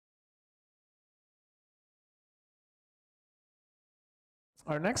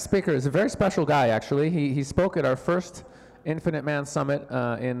Our next speaker is a very special guy, actually. He spoke at our first Infinite Man Summit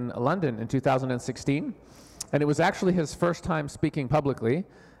in London in 2016, and it was actually his first time speaking publicly,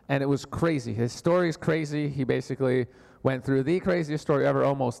 and it was crazy. His story is crazy. He basically went through the craziest story ever,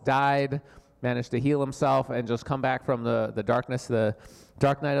 almost died, managed to heal himself, and just come back from the darkness, the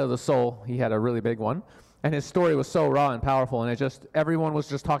dark night of the soul. He had a really big one. And his story was so raw and powerful, and everyone was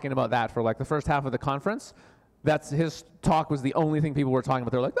just talking about that for like the first half of the conference. His talk was the only thing people were talking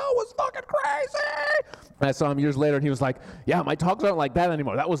about. They're like, that was fucking crazy. And I saw him years later, and he was like, yeah, my talks aren't like that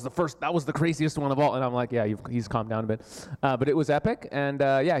anymore. That was the craziest one of all. And I'm like, yeah, he's calmed down a bit. But it was epic, and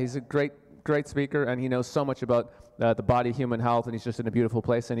yeah, he's a great speaker, and he knows so much about the body, human health, and he's just in a beautiful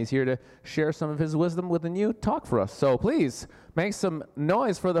place, and he's here to share some of his wisdom with a new talk for us. So please, make some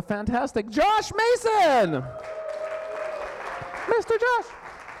noise for the fantastic Josh Mason! Mr. Josh!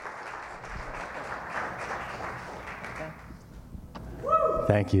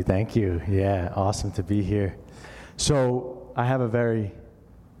 Thank you. Yeah, awesome to be here. So I have a very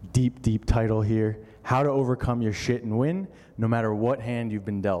deep title here, How to Overcome Your Shit and Win, no matter what hand you've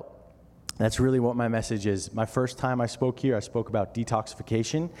been dealt. That's really what my message is. My first time I spoke here, I spoke about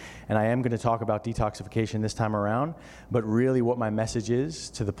detoxification, and I am going to talk about detoxification this time around, but really what my message is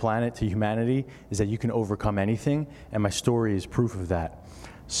to the planet, to humanity, is that you can overcome anything, and my story is proof of that.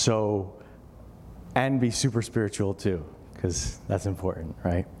 So, and be super spiritual too, because that's important,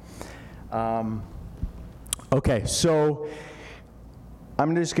 right? Okay, so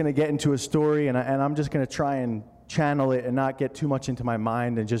I'm just going to get into a story, and I'm just going to try and channel it and not get too much into my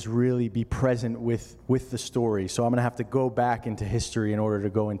mind and just really be present with the story. So I'm going to have to go back into history in order to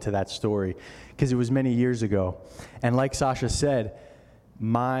go into that story, because it was many years ago. And like Sasha said,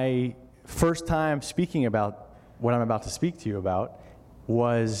 my first time speaking about what I'm about to speak to you about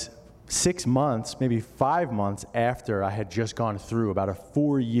was 6 months, maybe 5 months after I had just gone through about a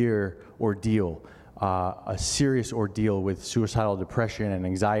 4-year ordeal, a serious ordeal with suicidal depression and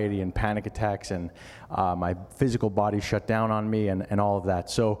anxiety and panic attacks, and my physical body shut down on me and all of that.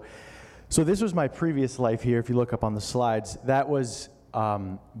 So this was my previous life here. If you look up on the slides, that was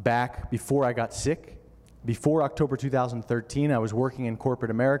back before I got sick. Before October 2013, I was working in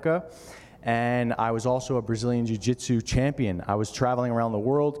corporate America, and I was also a Brazilian Jiu-Jitsu champion. I was traveling around the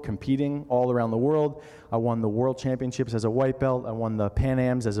world, competing all around the world. I won the World Championships as a white belt. I won the Pan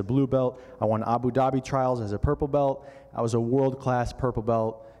Ams as a blue belt. I won Abu Dhabi trials as a purple belt. I was a world-class purple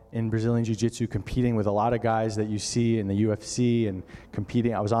belt in Brazilian Jiu-Jitsu, competing with a lot of guys that you see in the UFC and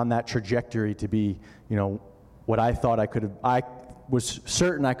competing. I was on that trajectory to be, what I thought I could have. I was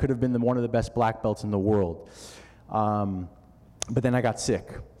certain I could have been one of the best black belts in the world. But then I got sick.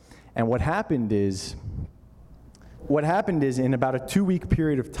 And what happened is in about a 2-week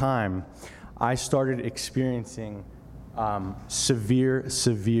period of time, I started experiencing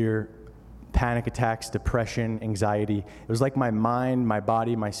severe panic attacks, depression, anxiety. It was like my mind, my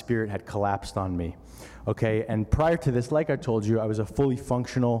body, my spirit had collapsed on me. Okay, and prior to this, like I told you, I was a fully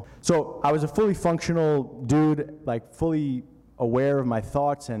functional dude, like fully aware of my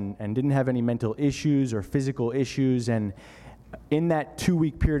thoughts and didn't have any mental issues or physical issues. And in that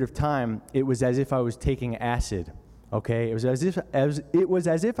 2-week period of time, it was as if I was taking acid. Okay, it was as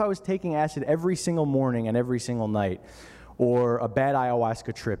if I was taking acid every single morning and every single night, or a bad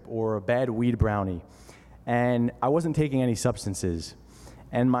ayahuasca trip, or a bad weed brownie, and I wasn't taking any substances,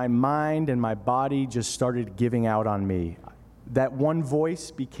 and my mind and my body just started giving out on me. That one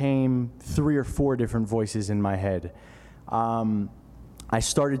voice became 3 or 4 different voices in my head. I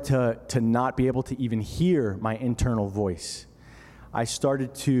started to not be able to even hear my internal voice. I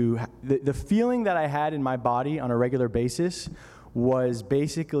started to, the feeling that I had in my body on a regular basis was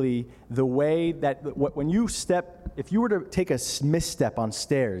basically the way that, if you were to take a misstep on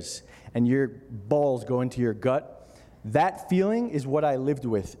stairs and your balls go into your gut, that feeling is what I lived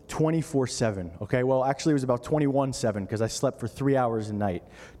with 24/7, okay? Well, actually it was about 21/7, because I slept for 3 hours a night,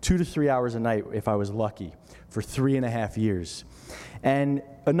 2 to 3 hours a night if I was lucky, for 3.5 years. And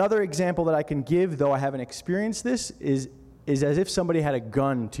another example that I can give, though I haven't experienced this, is as if somebody had a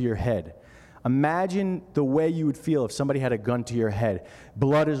gun to your head. Imagine the way you would feel if somebody had a gun to your head.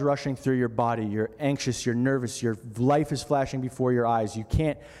 Blood is rushing through your body. You're anxious, you're nervous, your life is flashing before your eyes.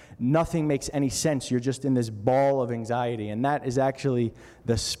 Nothing makes any sense. You're just in this ball of anxiety. And that is actually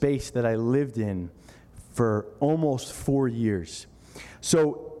the space that I lived in for almost 4 years.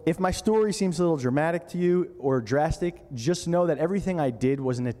 So if my story seems a little dramatic to you or drastic, just know that everything I did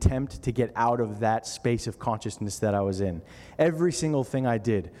was an attempt to get out of that space of consciousness that I was in. Every single thing I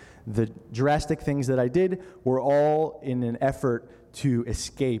did, the drastic things that I did, were all in an effort to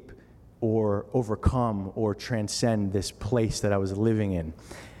escape or overcome or transcend this place that I was living in.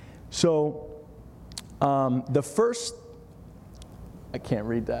 So the first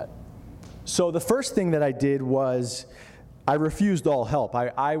thing that I did was I refused all help.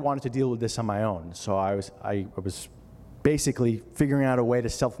 I wanted to deal with this on my own. So I was basically figuring out a way to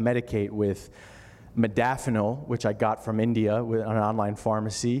self-medicate with modafinil, which I got from India with an online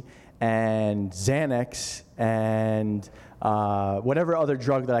pharmacy, and Xanax, and whatever other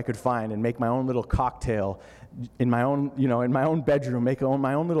drug that I could find, and make my own little cocktail in my own bedroom, make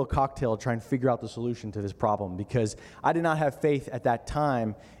my own little cocktail, try and figure out the solution to this problem, because I did not have faith at that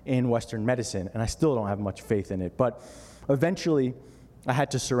time in Western medicine, and I still don't have much faith in it. But eventually, I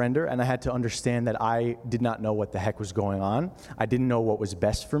had to surrender, and I had to understand that I did not know what the heck was going on. I didn't know what was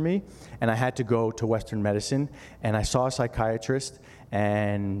best for me, and I had to go to Western medicine, and I saw a psychiatrist,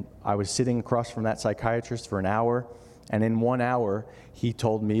 and I was sitting across from that psychiatrist for an hour, and in 1 hour, he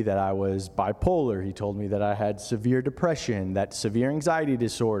told me that I was bipolar. He told me that I had severe depression, that severe anxiety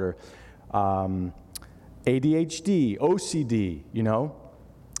disorder, ADHD, OCD,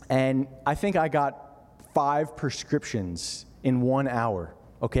 and I think I got 5 prescriptions in 1 hour,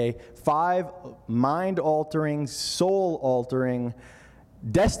 okay? 5 mind-altering, soul-altering,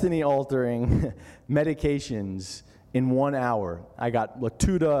 destiny-altering medications in 1 hour. I got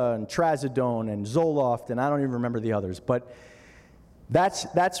Latuda and Trazodone and Zoloft, and I don't even remember the others. But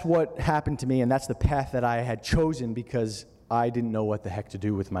that's what happened to me, and that's the path that I had chosen because I didn't know what the heck to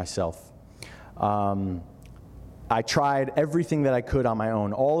do with myself. I tried everything that I could on my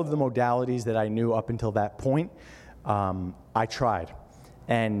own. All of the modalities that I knew up until that point, I tried.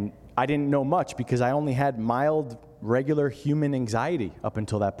 And I didn't know much because I only had mild, regular human anxiety up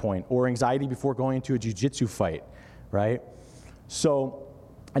until that point, or anxiety before going into a jiu-jitsu fight, right? So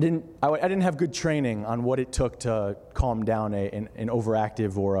I didn't have good training on what it took to calm down an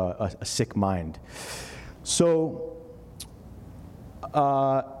overactive or a sick mind. So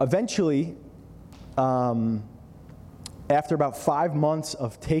eventually, after about 5 months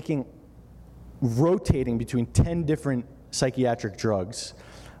of rotating between 10 different psychiatric drugs,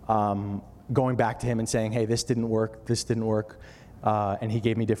 going back to him and saying, hey, this didn't work, and he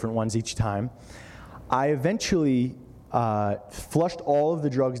gave me different ones each time, I eventually flushed all of the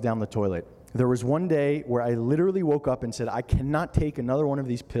drugs down the toilet. There was one day where I literally woke up and said, I cannot take another one of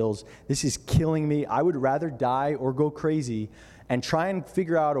these pills. This is killing me. I would rather die or go crazy and try and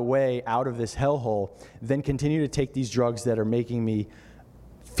figure out a way out of this hellhole than continue to take these drugs that are making me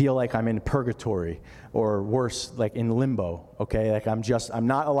feel like I'm in purgatory, or worse, like in limbo, okay? Like I'm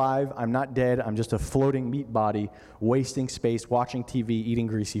not alive, I'm not dead, I'm just a floating meat body, wasting space, watching TV, eating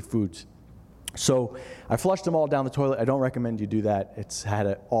greasy foods. So I flushed them all down the toilet. I don't recommend you do that. It's had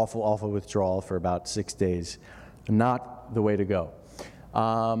an awful, awful withdrawal for about 6 days. Not the way to go.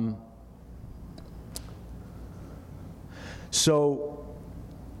 So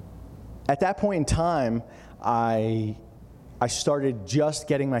at that point in time, I started just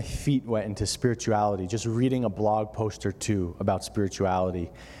getting my feet wet into spirituality, just reading a blog post or two about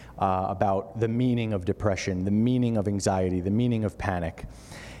spirituality, about the meaning of depression, the meaning of anxiety, the meaning of panic.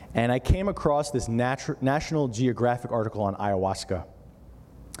 And I came across this National Geographic article on ayahuasca.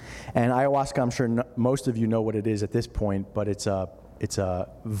 And ayahuasca, I'm sure most of you know what it is at this point, but it's a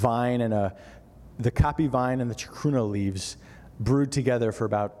vine and the kapi vine and the chacruna leaves brewed together for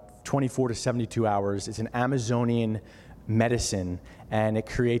about 24 to 72 hours. It's an Amazonian medicine, and it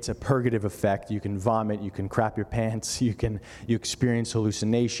creates a purgative effect. You can vomit, you can crap your pants, you experience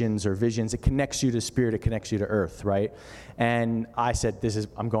hallucinations or visions. It connects you to spirit, it connects you to earth, right? And I said,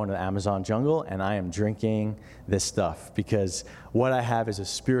 I'm going to the Amazon jungle and I am drinking this stuff because what I have is a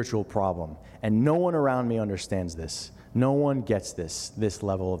spiritual problem, and no one around me understands this. No one gets this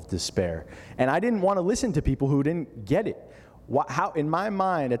level of despair. And I didn't want to listen to people who didn't get it. How, in my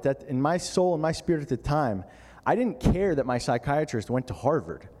mind, in my soul, in my spirit at the time, I didn't care that my psychiatrist went to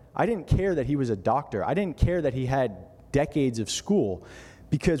Harvard. I didn't care that he was a doctor. I didn't care that he had decades of school,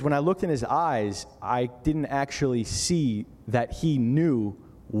 because when I looked in his eyes, I didn't actually see that he knew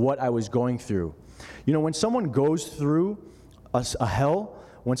what I was going through. You know, when someone goes through a hell,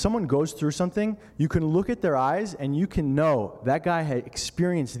 when someone goes through something, you can look at their eyes and you can know that guy had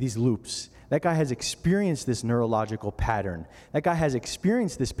experienced these loops. That guy has experienced this neurological pattern. That guy has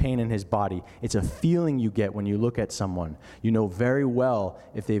experienced this pain in his body. It's a feeling you get when you look at someone. You know very well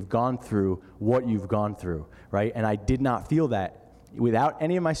if they've gone through what you've gone through, right? And I did not feel that. Without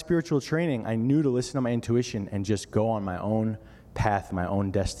any of my spiritual training, I knew to listen to my intuition and just go on my own path, my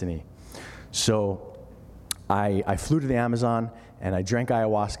own destiny. So I flew to the Amazon and I drank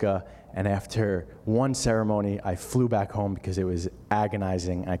ayahuasca, And after one ceremony, I flew back home because it was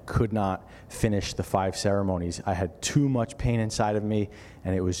agonizing. I could not finish the 5 ceremonies. I had too much pain inside of me,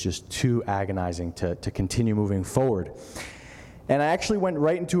 and it was just too agonizing to continue moving forward. And I actually went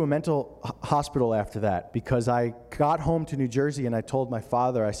right into a mental hospital after that, because I got home to New Jersey and I told my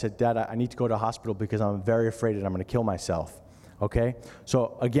father, I said, Dad, I need to go to a hospital because I'm very afraid that I'm going to kill myself. Okay?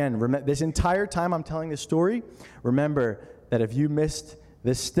 So again, this entire time I'm telling this story, remember that if you missed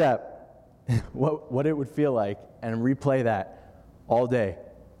this step, what it would feel like, and replay that all day,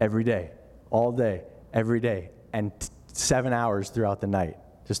 every day, all day, every day, and 7 hours throughout the night.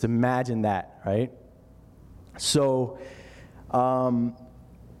 Just imagine that, right? So I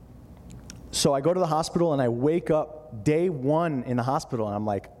go to the hospital and I wake up day 1 in the hospital and I'm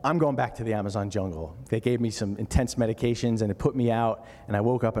like, I'm going back to the Amazon jungle. They gave me some intense medications and it put me out, and I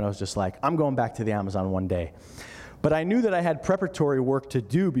woke up and I was just like, I'm going back to the Amazon one day. But I knew that I had preparatory work to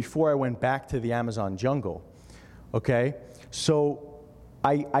do before I went back to the Amazon jungle, okay? So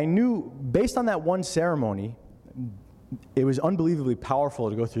I knew, based on that one ceremony, it was unbelievably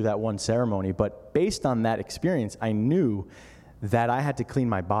powerful to go through that one ceremony, but based on that experience, I knew that I had to clean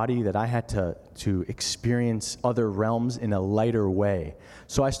my body, that I had to experience other realms in a lighter way.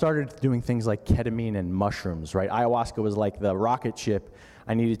 So I started doing things like ketamine and mushrooms, right? Ayahuasca was like the rocket ship.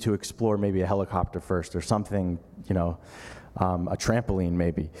 I needed to explore maybe a helicopter first or something, a trampoline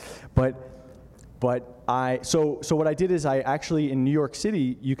maybe. So what I did is I actually, in New York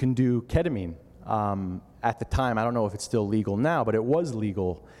City, you can do ketamine. At the time, I don't know if it's still legal now, but it was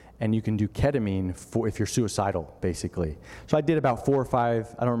legal. And you can do ketamine if you're suicidal, basically. So I did about 4 or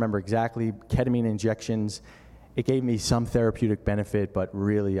 5, I don't remember exactly, ketamine injections. It gave me some therapeutic benefit, but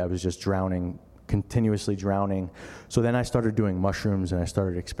really I was just drowning, continuously drowning. So then I started doing mushrooms, and I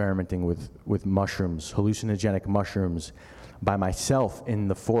started experimenting with mushrooms, hallucinogenic mushrooms, by myself in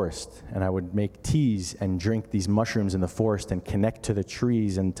the forest. And I would make teas and drink these mushrooms in the forest and connect to the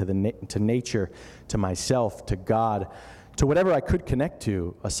trees and to nature, to myself, to God, to whatever I could connect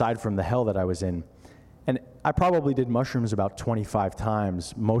to aside from the hell that I was in. And I probably did mushrooms about 25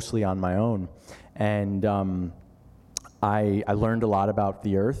 times, mostly on my own. And I learned a lot about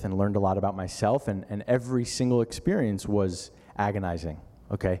the earth and learned a lot about myself, and every single experience was agonizing,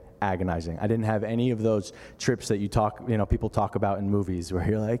 okay? Agonizing. I didn't have any of those trips that people talk about in movies where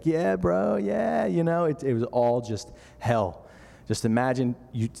you're like, yeah, bro, yeah, it was all just hell. Just imagine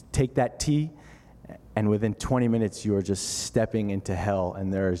you take that tea, and within 20 minutes, you are just stepping into hell,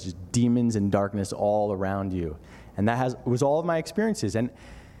 and there's just demons and darkness all around you. And that was all of my experiences. And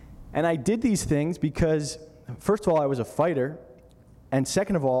I did these things because, first of all, I was a fighter, and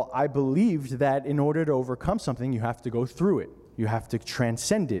second of all, I believed that in order to overcome something, you have to go through it. You have to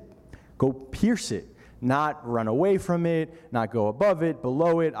transcend it, go pierce it, not run away from it, not go above it,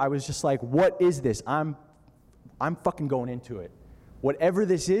 below it. I was just like, what is this? I'm fucking going into it. Whatever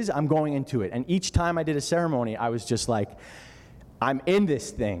this is, I'm going into it. And each time I did a ceremony, I was just like, I'm in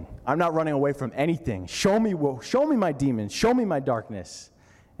this thing. I'm not running away from anything. Show me my demons. Show me my darkness.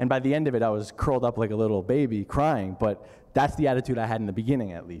 And by the end of it, I was curled up like a little baby crying. But that's the attitude I had in the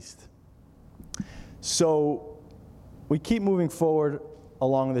beginning, at least. So we keep moving forward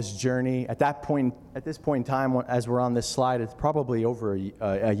along this journey. At this point in time, as we're on this slide, it's probably over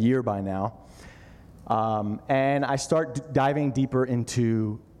a year by now. And I start diving deeper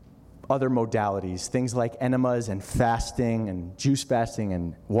into other modalities, things like enemas and fasting and juice fasting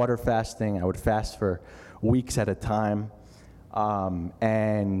and water fasting. I would fast for weeks at a time.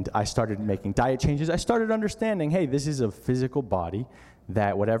 And I started making diet changes. I started understanding, hey, this is a physical body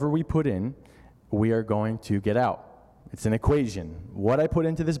that whatever we put in, we are going to get out. It's an equation. What I put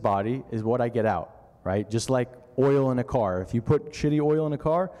into this body is what I get out, right? Just like oil in a car. If you put shitty oil in a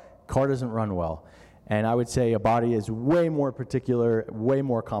car doesn't run well. And I would say a body is way more particular, way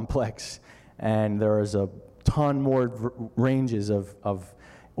more complex, and there is a ton more ranges of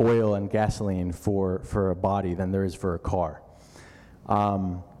oil and gasoline for a body than there is for a car.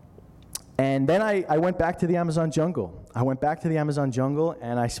 And then I went back to the Amazon jungle.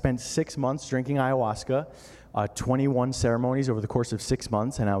 And I spent 6 months drinking ayahuasca, 21 ceremonies over the course of 6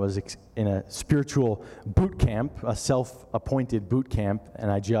 months, and I was in a spiritual boot camp, a self-appointed boot camp,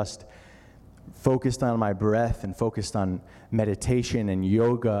 and I just focused on my breath and focused on meditation and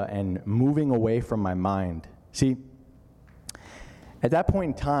yoga and moving away from my mind. See, at that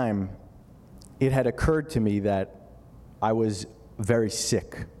point in time, it had occurred to me that I was very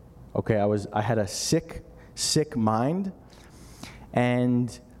sick. Okay, I had a sick mind,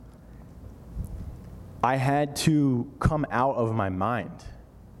 and I had to come out of my mind.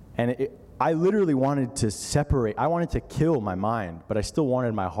 And I literally wanted to separate. I wanted to kill my mind, but I still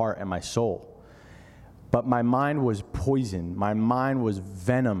wanted my heart and my soul. But my mind was poison. My mind was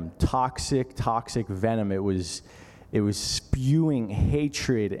venom, toxic venom. It was spewing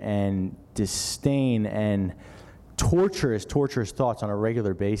hatred and disdain and torturous thoughts on a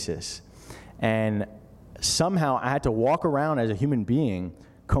regular basis. And somehow I had to walk around as a human being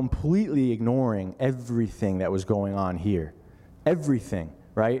completely ignoring everything that was going on here. Everything,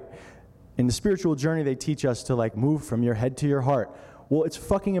 right? In the spiritual journey, they teach us to like move from your head to your heart. Well, it's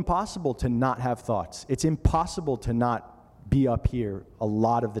fucking impossible to not have thoughts. It's impossible to not be up here a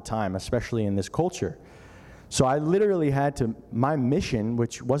lot of the time, especially in this culture. So I literally had to, my mission,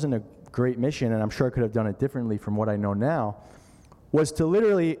 which wasn't a great mission, and I'm sure I could have done it differently from what I know now, was to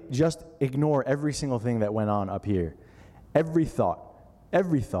literally just ignore every single thing that went on up here. Every thought,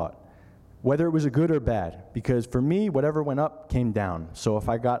 whether it was a good or bad, because for me, whatever went up came down. So if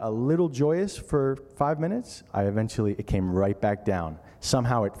I got a little joyous for 5 minutes, it came right back down.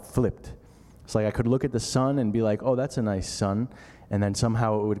 Somehow it flipped. It's like I could look at the sun and be like, oh, that's a nice sun, and then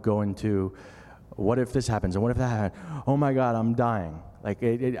somehow it would go into, what if this happens, and what if that happens? Oh my God, I'm dying. Like,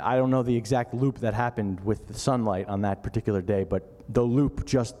 I don't know the exact loop that happened with the sunlight on that particular day, but the loop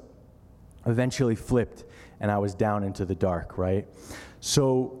just eventually flipped, and I was down into the dark, right?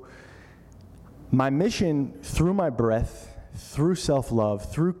 So my mission, through my breath, through self-love,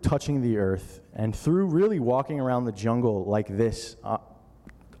 through touching the earth, and through really walking around the jungle like this,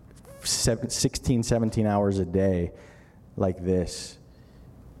 16, 17 hours a day, like this,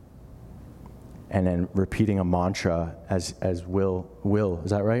 and then repeating a mantra, as Will,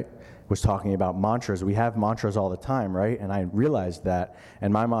 is that right? Was talking about mantras. We have mantras all the time, right? And I realized that,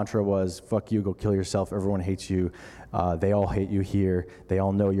 and my mantra was, fuck you, go kill yourself, everyone hates you, they all hate you here, they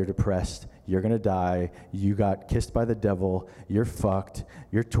all know you're depressed, you're gonna die, you got kissed by the devil, you're fucked,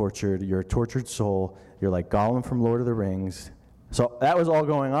 you're tortured, you're a tortured soul, you're like Gollum from Lord of the Rings. So that was all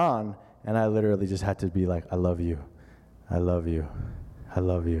going on, and I literally just had to be like, I love you, I love you, I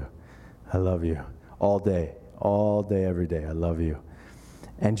love you, I love you, all day, every day, I love you.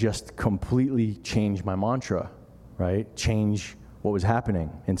 And just completely change my mantra, right? Change what was happening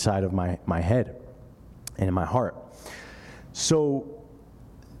inside of my head and in my heart. So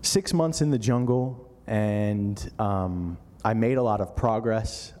 6 months in the jungle, and I made a lot of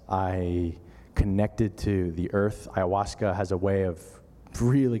progress. I connected to the earth. Ayahuasca has a way of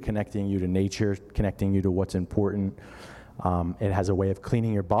really connecting you to nature, connecting you to what's important. It has a way of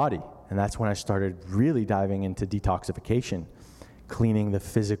cleaning your body. And that's when I started really diving into detoxification, cleaning the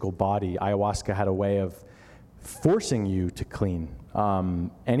physical body. Ayahuasca had a way of forcing you to clean.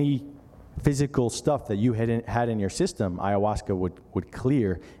 Any physical stuff that you had in your system, ayahuasca would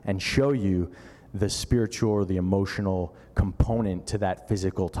clear and show you the spiritual or the emotional component to that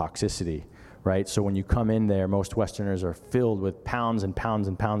physical toxicity, right? So when you come in there, most Westerners are filled with pounds and pounds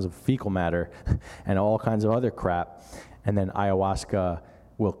and pounds of fecal matter and all kinds of other crap, and then ayahuasca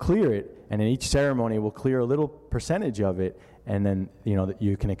will clear it, and in each ceremony will clear a little percentage of it, and then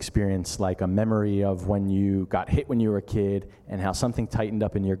you can experience like a memory of when you got hit when you were a kid and how something tightened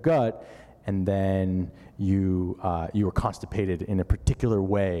up in your gut, and then you were constipated in a particular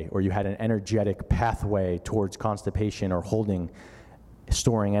way, or you had an energetic pathway towards constipation or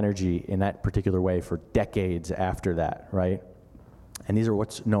storing energy in that particular way for decades after that, right? And these are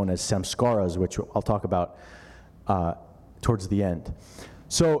what's known as samskaras, which I'll talk about towards the end.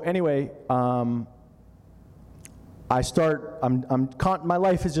 So anyway, my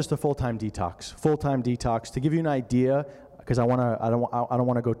life is just a full-time detox. To give you an idea, because I don't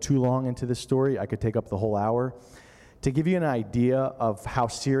want to go too long into this story. I could take up the whole hour. To give you an idea of how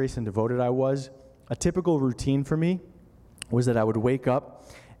serious and devoted I was, a typical routine for me was that I would wake up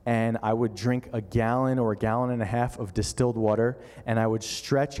and I would drink a gallon or a gallon and a half of distilled water, and I would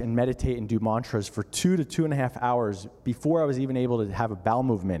stretch and meditate and do mantras for 2 to 2.5 hours before I was even able to have a bowel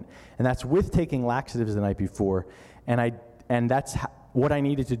movement. And that's with taking laxatives the night before, and that's what I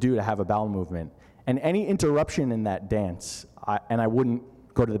needed to do to have a bowel movement. And any interruption in that dance, I wouldn't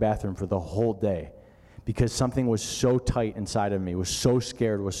go to the bathroom for the whole day, because something was so tight inside of me, was so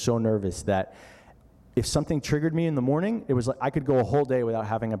scared, was so nervous that if something triggered me in the morning, it was like I could go a whole day without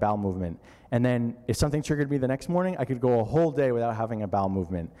having a bowel movement. And then if something triggered me the next morning, I could go a whole day without having a bowel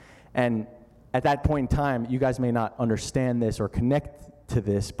movement. And at that point in time, you guys may not understand this or connect to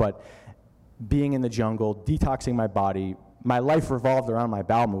this, but being in the jungle, detoxing my body, my life revolved around my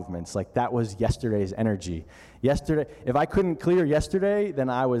bowel movements. Like, that was yesterday's energy. Yesterday, if I couldn't clear yesterday, then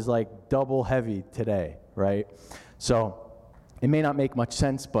I was like double heavy today, right? So it may not make much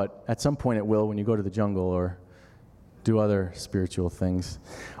sense, but at some point it will when you go to the jungle or do other spiritual things.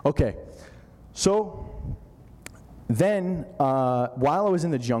 Okay, So then, while I was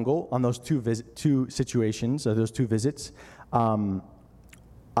in the jungle on those two visits,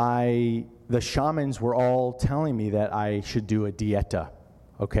 the shamans were all telling me that I should do a dieta,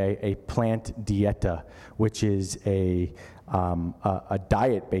 okay, a plant dieta, which is a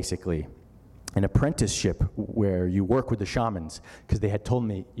diet basically, an apprenticeship where you work with the shamans, because they had told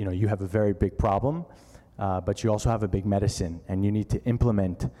me, you have a very big problem, but you also have a big medicine, and you need to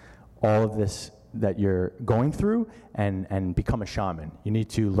implement all of this that you're going through and become a shaman. You need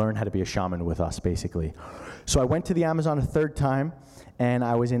to learn how to be a shaman with us, basically. So I went to the Amazon a third time, and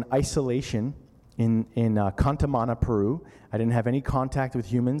I was in isolation in Cantamana, Peru. I didn't have any contact with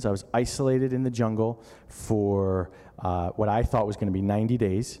humans. I was isolated in the jungle for what I thought was going to be 90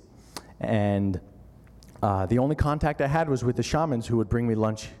 days. And the only contact I had was with the shamans, who would bring me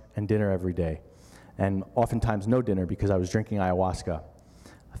lunch and dinner every day. And oftentimes no dinner, because I was drinking ayahuasca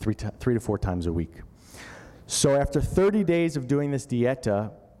 3 to 4 times a week. So after 30 days of doing this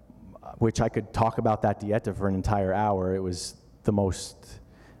dieta, which I could talk about that dieta for an entire hour, it was the most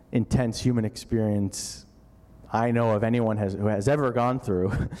intense human experience I know of anyone who has ever gone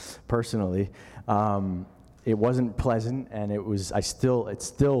through, personally. It wasn't pleasant, and I still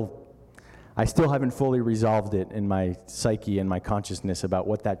haven't fully resolved it in my psyche and my consciousness about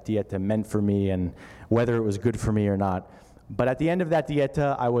what that dieta meant for me and whether it was good for me or not. But at the end of that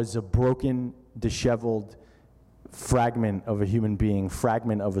dieta, I was a broken, disheveled fragment of a human being,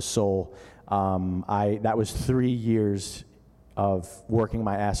 fragment of a soul. That was 3 years of working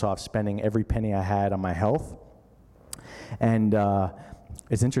my ass off, spending every penny I had on my health. And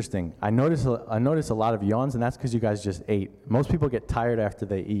it's interesting. I notice a lot of yawns, and that's because you guys just ate. Most people get tired after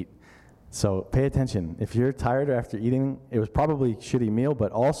they eat. So pay attention. If you're tired after eating, it was probably a shitty meal,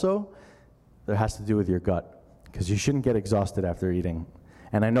 but also there has to do with your gut, because you shouldn't get exhausted after eating.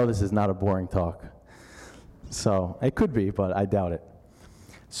 And I know this is not a boring talk. So it could be, but I doubt it.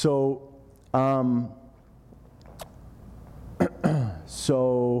 So,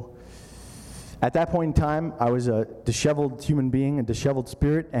 so at that point in time, I was a disheveled human being, a disheveled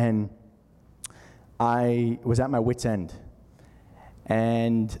spirit, and I was at my wit's end.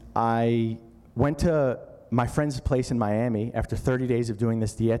 And I went to my friend's place in Miami after 30 days of doing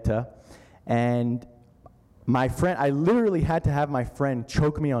this dieta, and I literally had to have my friend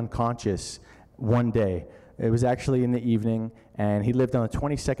choke me unconscious one day. It was actually in the evening, and he lived on the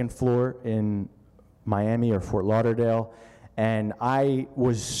 22nd floor in Miami or Fort Lauderdale, and I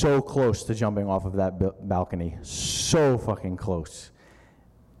was so close to jumping off of that balcony, so fucking close.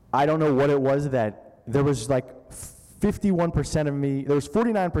 I don't know what it was that there was like 51% of me, there was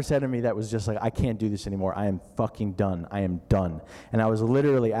 49% of me that was just like, I can't do this anymore. I am fucking done. I am done. And I was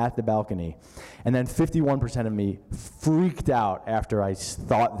literally at the balcony. And then 51% of me freaked out after I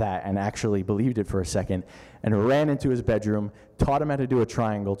thought that and actually believed it for a second, and ran into his bedroom, taught him how to do a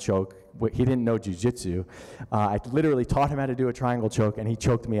triangle choke. He didn't know jiu-jitsu. I literally taught him how to do a triangle choke, and he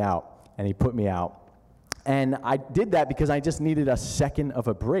choked me out, and he put me out. And I did that because I just needed a second of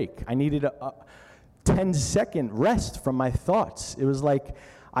a break. I needed a 10-second rest from my thoughts. It was like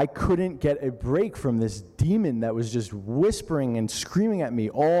I couldn't get a break from this demon that was just whispering and screaming at me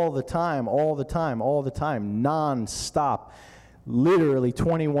all the time, non-stop, literally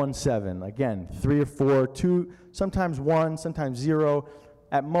 24/7. Again, 3 or 4, 2, sometimes 1, sometimes 0.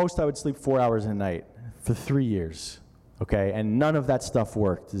 At most, I would sleep 4 hours a night for 3 years, okay? And none of that stuff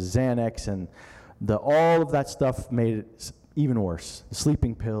worked. Xanax and all of that stuff made it even worse. The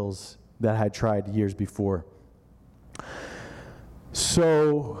sleeping pills that I had tried years before.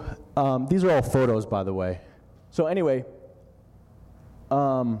 So these are all photos, by the way. So anyway,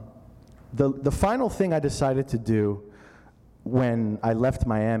 the final thing I decided to do when I left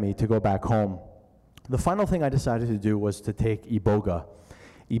Miami to go back home, the final thing I decided to do was to take Iboga.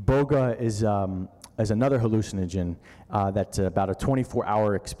 Iboga is another hallucinogen that's about a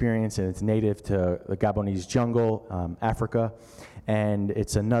 24-hour experience, and it's native to the Gabonese jungle, Africa. And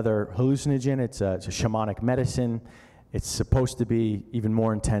it's another hallucinogen. It's a shamanic medicine. It's supposed to be even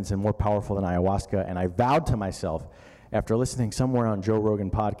more intense and more powerful than ayahuasca. And I vowed to myself, after listening somewhere on Joe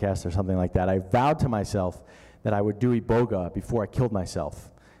Rogan podcast or something like that, I vowed to myself that I would do Iboga before I killed myself.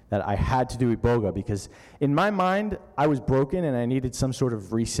 That I had to do Iboga because in my mind, I was broken and I needed some sort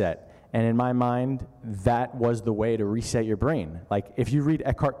of reset. And in my mind, that was the way to reset your brain. Like if you read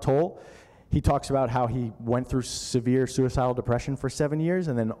Eckhart Tolle, he talks about how he went through severe suicidal depression for 7 years,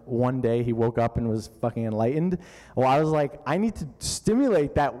 and then one day he woke up and was fucking enlightened. Well, I was like, I need to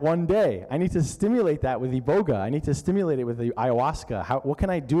stimulate that one day. I need to stimulate that with Iboga. I need to stimulate it with the ayahuasca. What can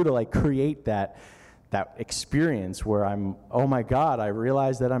I do to like create that experience where I'm, oh my God, I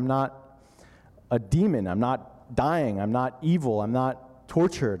realize that I'm not a demon. I'm not dying. I'm not evil. I'm not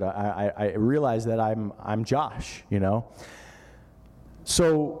tortured. I realize that I'm Josh, you know?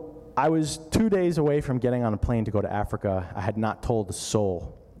 So I was 2 days away from getting on a plane to go to Africa. I had not told a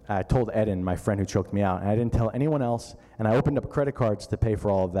soul. I told Eden, my friend who choked me out, and I didn't tell anyone else, and I opened up credit cards to pay for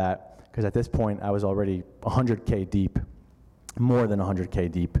all of that, because at this point I was already 100K deep, more than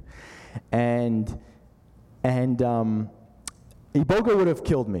 100K deep. And Iboga would have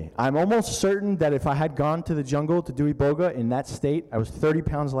killed me. I'm almost certain that if I had gone to the jungle to do Iboga in that state, I was 30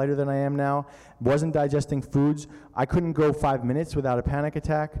 pounds lighter than I am now, wasn't digesting foods, I couldn't go 5 minutes without a panic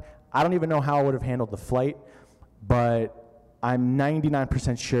attack. I don't even know how I would have handled the flight, but I'm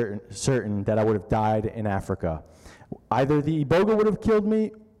 99% certain that I would have died in Africa. Either the Iboga would have killed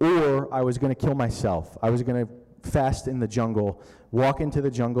me, or I was going to kill myself. I was going to fast in the jungle, walk into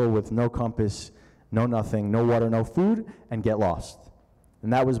the jungle with no compass, no nothing, no water, no food, and get lost.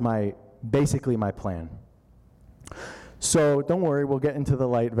 And that was basically my plan. So don't worry, we'll get into the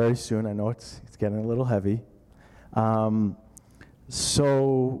light very soon. I know it's getting a little heavy.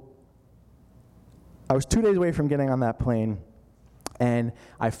 So I was 2 days away from getting on that plane, and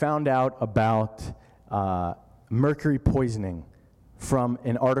I found out about mercury poisoning from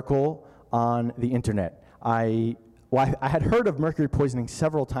an article on the internet. I had heard of mercury poisoning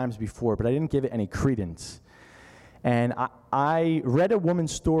several times before, but I didn't give it any credence. And I read a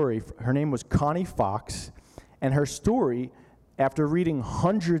woman's story. Her name was Connie Fox, and her story, after reading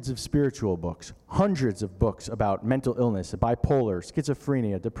hundreds of spiritual books, hundreds of books about mental illness, bipolar,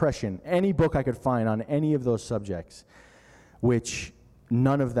 schizophrenia, depression, any book I could find on any of those subjects, which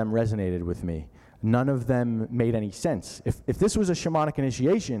none of them resonated with me. None of them made any sense. If this was a shamanic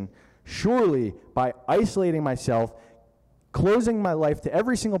initiation, surely by isolating myself, closing my life to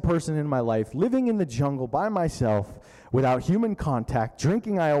every single person in my life, living in the jungle by myself without human contact,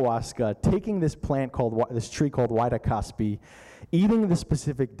 drinking ayahuasca, taking this tree called Waidakaspi, eating the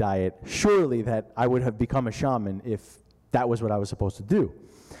specific diet, surely that I would have become a shaman if that was what I was supposed to do.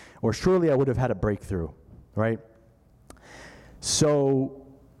 Or surely I would have had a breakthrough, right? So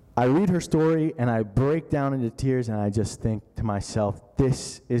I read her story and I break down into tears, and I just think to myself,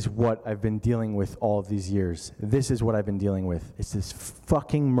 this is what I've been dealing with all of these years. This is what I've been dealing with. It's this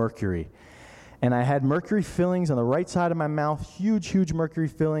fucking mercury. And I had mercury fillings on the right side of my mouth, huge, huge mercury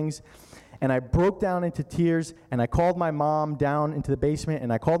fillings. And I broke down into tears, and I called my mom down into the basement,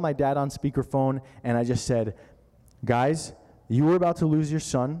 and I called my dad on speakerphone, and I just said, guys, you were about to lose your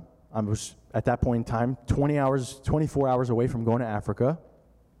son. I was, at that point in time, 24 hours away from going to Africa.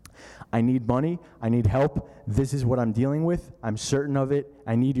 I need money. I need help. This is what I'm dealing with. I'm certain of it.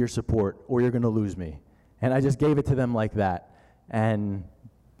 I need your support, or you're going to lose me. And I just gave it to them like that. And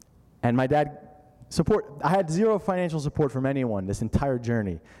my dad I had zero financial support from anyone this entire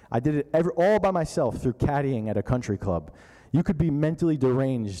journey. I did it all by myself through caddying at a country club. You could be mentally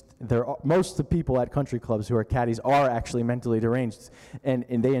deranged. Most of the people at country clubs who are caddies are actually mentally deranged, and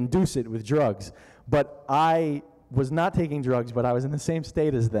they induce it with drugs. But I was not taking drugs, but I was in the same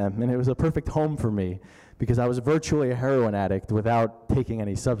state as them, and it was a perfect home for me because I was virtually a heroin addict without taking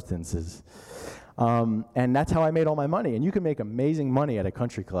any substances. And that's how I made all my money. And you can make amazing money at a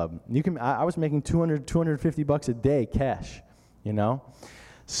country club. I was making $250 a day cash, you know?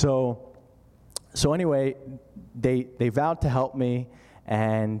 So anyway, they vowed to help me,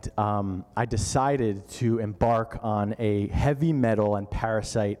 and I decided to embark on a heavy metal and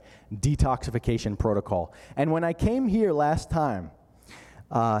parasite detoxification protocol. And when I came here last time,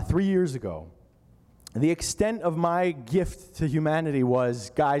 3 years ago, the extent of my gift to humanity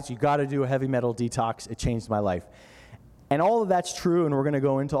was, guys, you got to do a heavy metal detox. It changed my life. And all of that's true, and we're going to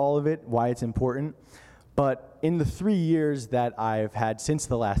go into all of it, why it's important. But in the 3 years that I've had since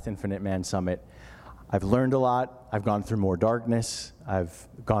the last Infinite Man Summit, I've learned a lot. I've gone through more darkness. I've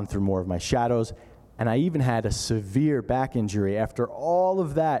gone through more of my shadows. And I even had a severe back injury after all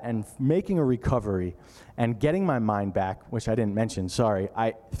of that and making a recovery and getting my mind back, which I didn't mention, sorry.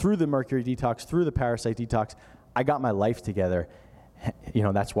 Through the mercury detox, through the parasite detox, I got my life together. You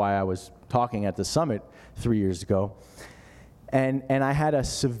know, that's why I was talking at the summit 3 years ago. And I had a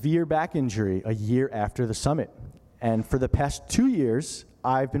severe back injury a year after the summit. And for the past 2 years,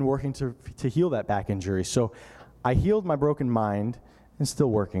 I've been working to heal that back injury. So I healed my broken mind and still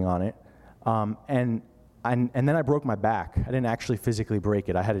working on it. And then I broke my back. I didn't actually physically break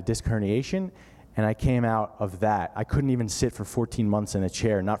it. I had a disc herniation, and I came out of that. I couldn't even sit for 14 months in a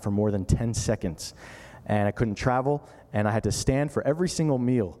chair, not for more than 10 seconds. And I couldn't travel, and I had to stand for every single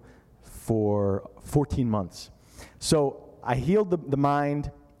meal for 14 months. So I healed the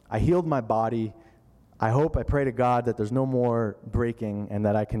mind. I healed my body. I pray to God that there's no more breaking and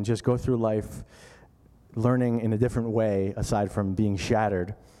that I can just go through life learning in a different way aside from being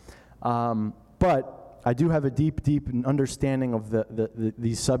shattered. But I do have a deep understanding of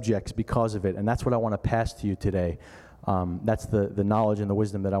these subjects because of it, and that's what I want to pass to you today. That's the knowledge and the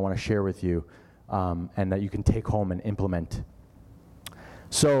wisdom that I want to share with you, and that you can take home and implement.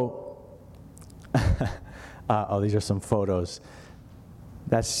 So, these are some photos.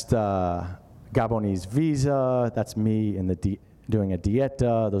 That's Gabonese visa. That's me in doing a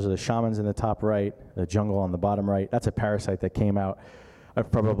dieta. Those are the shamans in the top right, the jungle on the bottom right. That's a parasite that came out. I've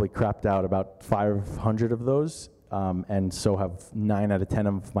probably crapped out about 500 of those, and so have 9 out of 10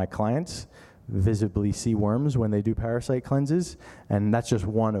 of my clients visibly see worms when they do parasite cleanses, and that's just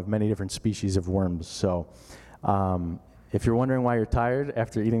one of many different species of worms. So if you're wondering why you're tired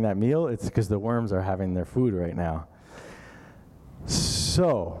after eating that meal, it's because the worms are having their food right now.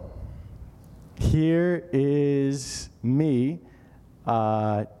 So here is me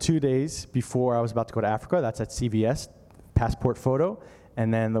 2 days before I was about to go to Africa. That's at CVS, passport photo.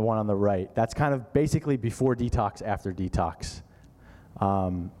 And then the one on the right, that's kind of basically before detox, after detox.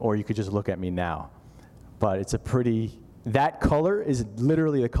 Or you could just look at me now. But it's that color is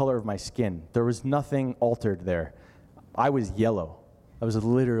literally the color of my skin. There was nothing altered there. I was yellow. I was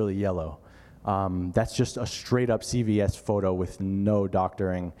literally yellow. That's just a straight up CVS photo with no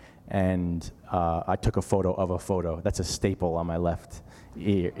doctoring. And I took a photo of a photo. That's a staple on my left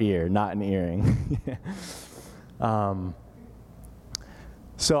ear, not an earring.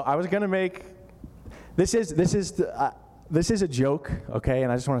 So I was gonna make, this is a joke, okay?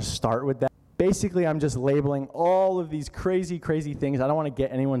 And I just want to start with that. Basically, I'm just labeling all of these crazy things. I don't want to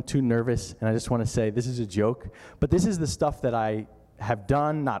get anyone too nervous, and I just want to say this is a joke. But this is the stuff that I have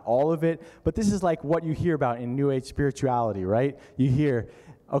done, not all of it, but this is like what you hear about in New Age spirituality, right? You hear,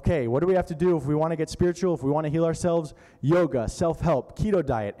 okay, what do we have to do if we want to get spiritual, if we want to heal ourselves? Yoga, self-help, keto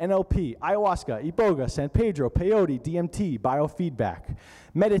diet, NLP, ayahuasca, iboga, San Pedro, peyote, DMT, biofeedback.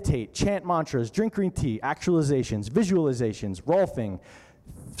 Meditate, chant mantras, drink green tea, actualizations, visualizations, rolfing,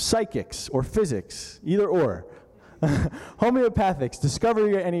 psychics or physics, either or. Homeopathics, discover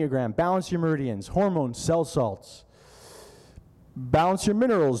your Enneagram, balance your meridians, hormones, cell salts. Balance your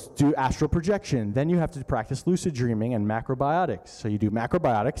minerals, do astral projection. Then you have to practice lucid dreaming and macrobiotics. So you do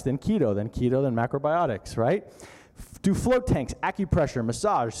macrobiotics, then keto, then macrobiotics, right? Do float tanks, acupressure,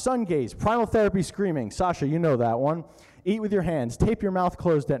 massage, sun gaze, primal therapy, screaming. Sasha, you know that one. Eat with your hands, tape your mouth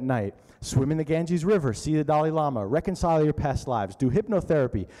closed at night. Swim in the Ganges River, see the Dalai Lama, reconcile your past lives, do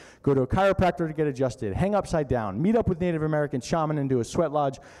hypnotherapy, go to a chiropractor to get adjusted, hang upside down, meet up with Native American shaman and do a sweat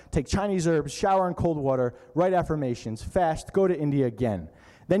lodge, take Chinese herbs, shower in cold water, write affirmations, fast, go to India again.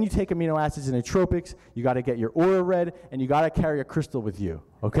 Then you take amino acids and nootropics, you gotta get your aura read, and you gotta carry a crystal with you,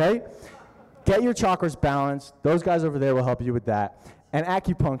 okay? Get your chakras balanced. Those guys over there will help you with that. And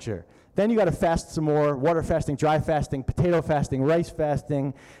acupuncture. Then you got to fast some more, water fasting, dry fasting, potato fasting, rice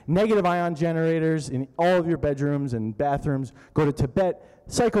fasting, negative ion generators in all of your bedrooms and bathrooms. Go to Tibet,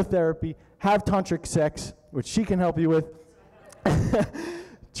 psychotherapy, have tantric sex, which she can help you with.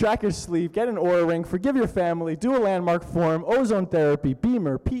 Track your sleep, get an aura ring, forgive your family, do a landmark form, ozone therapy,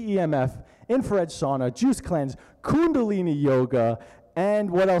 beamer, PEMF, infrared sauna, juice cleanse, kundalini yoga, and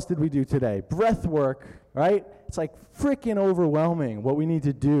what else did we do today? Breath work, right? It's like freaking overwhelming what we need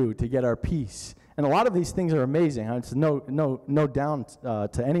to do to get our peace. And a lot of these things are amazing. It's no down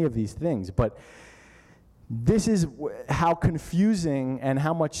to any of these things, but this is how confusing and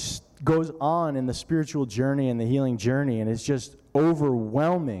how much goes on in the spiritual journey and the healing journey, and it's just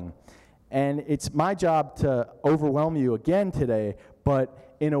overwhelming. And it's my job to overwhelm you again today,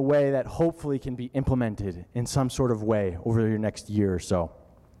 but in a way that hopefully can be implemented in some sort of way over your next year or so.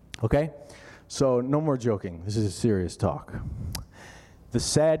 Okay? So no more joking. This is a serious talk. The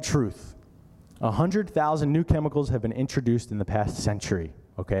sad truth. 100,000 new chemicals have been introduced in the past century,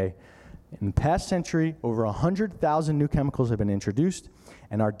 okay? In the past century, over 100,000 new chemicals have been introduced,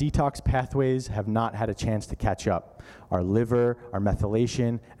 and our detox pathways have not had a chance to catch up. Our liver, our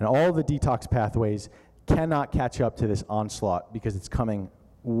methylation, and all the detox pathways cannot catch up to this onslaught because it's coming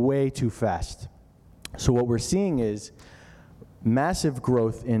way too fast. So what we're seeing is massive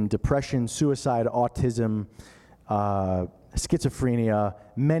growth in depression, suicide, autism, schizophrenia,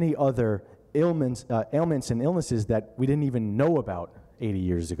 many other ailments and illnesses that we didn't even know about 80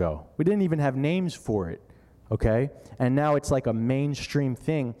 years ago. We didn't even have names for it, okay? And now it's like a mainstream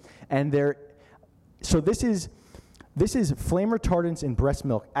thing. And so this is flame retardants in breast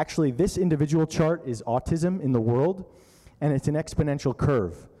milk. Actually, this individual chart is autism in the world, and it's an exponential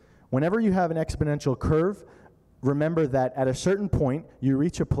curve. Whenever you have an exponential curve, remember that at a certain point, you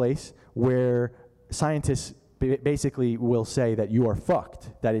reach a place where scientists basically will say that you are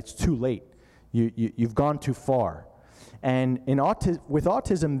fucked, that it's too late. You've gone too far. And with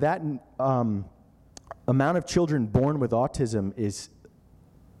autism, that amount of children born with autism is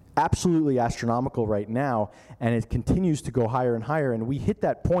absolutely astronomical right now, and it continues to go higher and higher, and we hit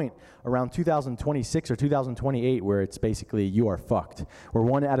that point around 2026 or 2028 where it's basically you are fucked, where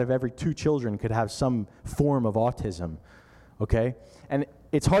 1 out of every 2 children could have some form of autism, okay? And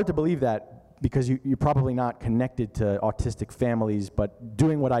it's hard to believe that because you're probably not connected to autistic families, but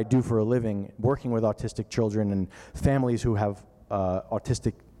doing what I do for a living, working with autistic children and families who have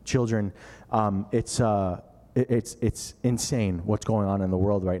autistic children, it's insane what's going on in the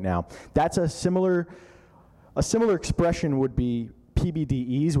world right now. That's a similar expression would be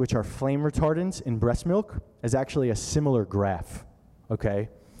PBDEs, which are flame retardants in breast milk, is actually a similar graph, okay,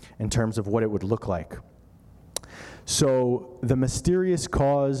 in terms of what it would look like. So the mysterious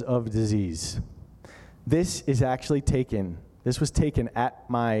cause of disease. This was taken at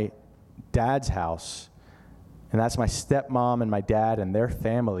my dad's house, and that's my stepmom and my dad and their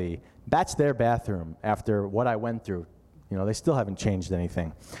family. That's their bathroom after what I went through. You know, they still haven't changed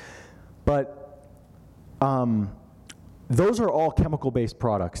anything. But those are all chemical-based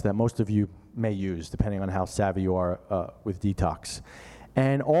products that most of you may use, depending on how savvy you are with Detox.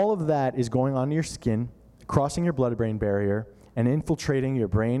 And all of that is going on your skin, crossing your blood-brain barrier, and infiltrating your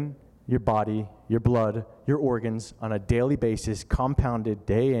brain, your body, your blood, your organs on a daily basis, compounded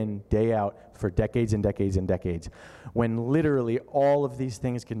day in, day out for decades and decades and decades, when literally all of these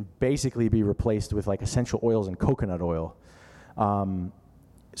things can basically be replaced with like essential oils and coconut oil.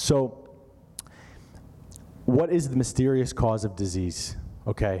 So what is the mysterious cause of disease?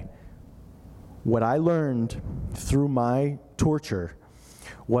 Okay. What I learned through my torture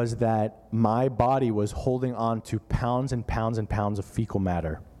was that my body was holding on to pounds and pounds and pounds of fecal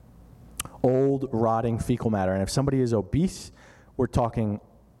matter. Old, rotting fecal matter. And if somebody is obese, we're talking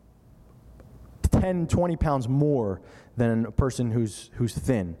 10, 20 pounds more than a person who's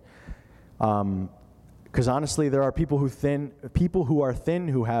thin. Because honestly, there are people who are thin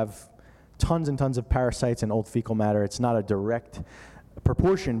who have tons and tons of parasites and old fecal matter. It's not a direct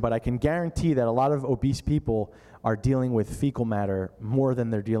proportion, but I can guarantee that a lot of obese people are dealing with fecal matter more than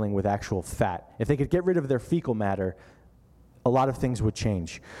they're dealing with actual fat. If they could get rid of their fecal matter, a lot of things would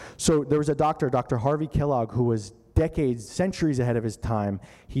change. So there was a doctor, Dr. Harvey Kellogg, who was decades, centuries ahead of his time.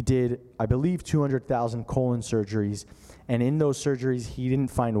 He did, I believe, 200,000 colon surgeries, and in those surgeries, he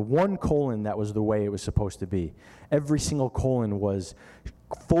didn't find one colon that was the way it was supposed to be. Every single colon was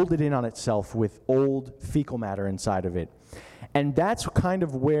folded in on itself with old fecal matter inside of it. And that's kind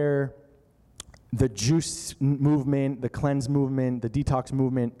of where the juice movement, the cleanse movement, the detox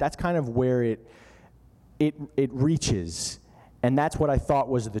movement, that's kind of where it reaches. And that's what I thought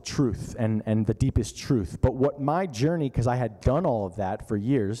was the truth and the deepest truth. But what my journey, because I had done all of that for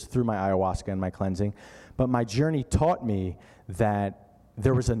years through my ayahuasca and my cleansing, but my journey taught me that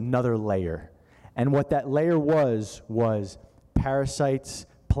there was another layer. And what that layer was parasites,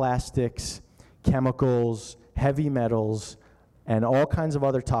 plastics, chemicals, heavy metals, and all kinds of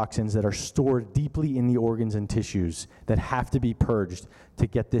other toxins that are stored deeply in the organs and tissues that have to be purged to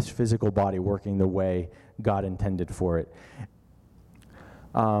get this physical body working the way God intended for it.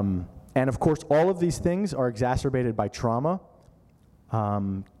 And of course, all of these things are exacerbated by trauma.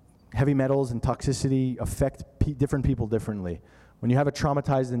 Heavy metals and toxicity affect different people differently. When you have a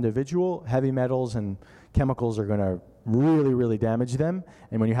traumatized individual, heavy metals and chemicals are going to really, really damage them.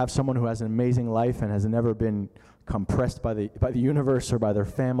 And when you have someone who has an amazing life and has never been compressed by the universe or by their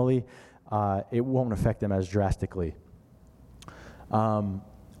family, it won't affect them as drastically.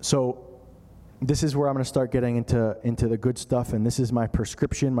 So this is where I'm going to start getting into the good stuff, and this is my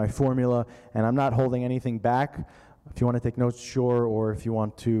prescription, my formula, and I'm not holding anything back. If you want to take notes, sure, or if you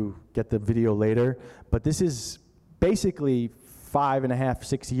want to get the video later. But this is basically 5.5,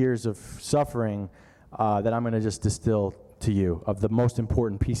 6 years of suffering that I'm going to just distill to you of the most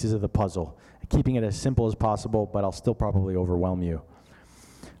important pieces of the puzzle, keeping it as simple as possible, but I'll still probably overwhelm you.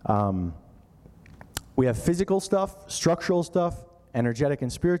 We have physical stuff, structural stuff, energetic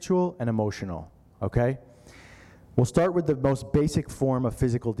and spiritual, and emotional, okay? We'll start with the most basic form of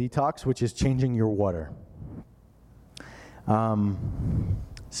physical detox, which is changing your water.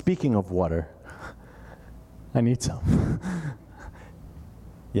 Speaking of water, I need some.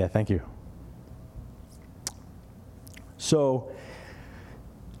 Yeah, thank you. So,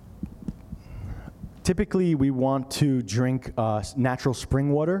 typically we want to drink natural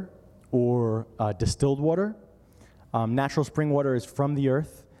spring water or distilled water. Natural spring water is from the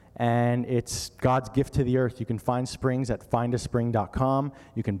earth, and it's God's gift to the earth. You can find springs at findaspring.com.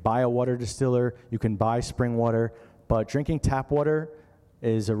 You can buy a water distiller. You can buy spring water. But drinking tap water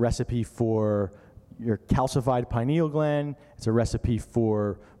is a recipe for your calcified pineal gland. It's a recipe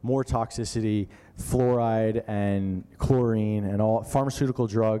for more toxicity, fluoride and chlorine and all pharmaceutical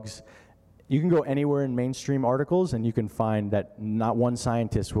drugs. You can go anywhere in mainstream articles and you can find that not one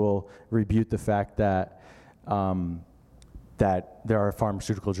scientist will refute the fact that that there are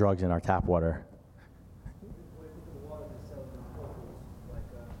pharmaceutical drugs in our tap water.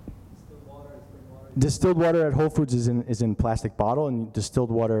 Distilled water at Whole Foods is in plastic bottle, and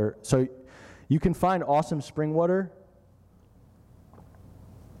distilled water. So you can find awesome spring water.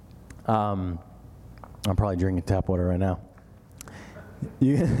 I'm probably drinking tap water right now.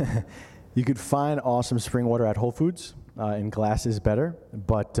 You could find awesome spring water at Whole Foods. In glass is better,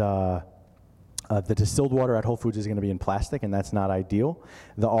 but the distilled water at Whole Foods is going to be in plastic, and that's not ideal.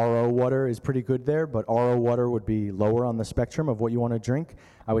 The RO water is pretty good there, but RO water would be lower on the spectrum of what you want to drink.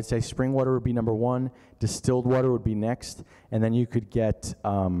 I would say spring water would be number one, distilled water would be next, and then you could get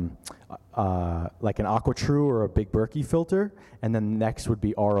like an AquaTrue or a Big Berkey filter, and then next would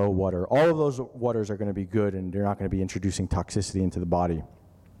be RO water. All of those waters are going to be good, and they're not going to be introducing toxicity into the body.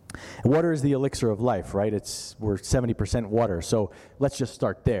 And water is the elixir of life, right? We're 70% water, so let's just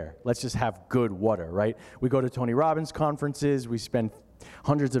start there. Let's just have good water, right? We go to Tony Robbins conferences, we spend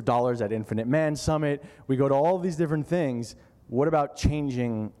hundreds of dollars at Infinite Man Summit, we go to all these different things. What about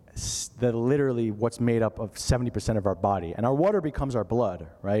changing literally what's made up of 70% of our body? And our water becomes our blood,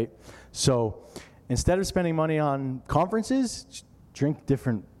 right? So instead of spending money on conferences, just drink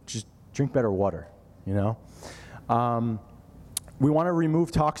better water, you know? We want to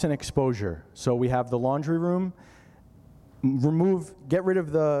remove toxin exposure. So we have the laundry room. Get rid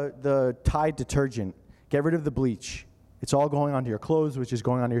of the Tide detergent. Get rid of the bleach. It's all going onto your clothes, which is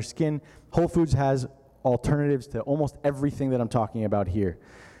going onto your skin. Whole Foods has alternatives to almost everything that I'm talking about here.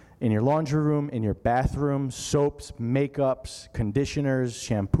 In your laundry room, in your bathroom, soaps, makeups, conditioners,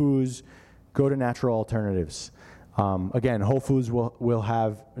 shampoos, go to natural alternatives. Again, Whole Foods will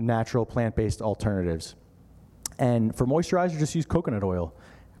have natural plant-based alternatives. And for moisturizer, just use coconut oil.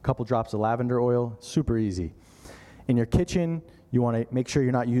 A couple drops of lavender oil, super easy. In your kitchen, you want to make sure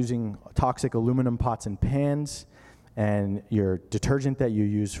you're not using toxic aluminum pots and pans. And your detergent that you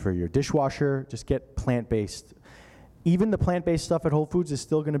use for your dishwasher, just get plant-based. Even the plant-based stuff at Whole Foods is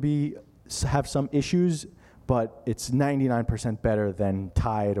still going to have some issues, but it's 99% better than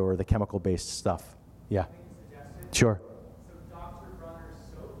Tide or the chemical-based stuff. Yeah. Sure.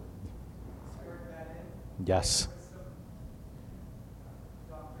 Yes.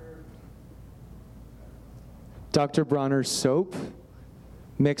 Dr. Bronner's soap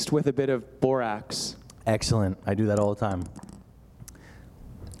mixed with a bit of borax. Excellent. I do that all the time.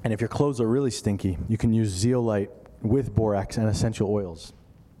 And if your clothes are really stinky, you can use zeolite with borax and essential oils.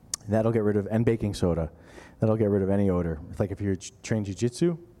 That'll get rid of, and baking soda. That'll get rid of any odor. It's like if you're trained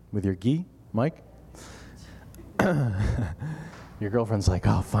jiu-jitsu with your gi, Mike. Your girlfriend's like,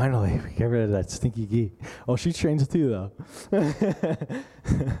 oh, finally, we get rid of that stinky gi. Oh, she trains too, though.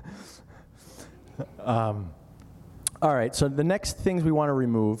 All right, so the next things we want to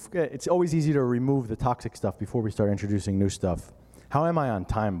remove, it's always easy to remove the toxic stuff before we start introducing new stuff. How am I on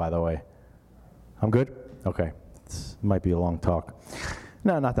time, by the way? I'm good? Okay. This might be a long talk.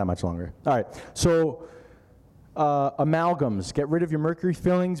 No, not that much longer. All right, so amalgams. Get rid of your mercury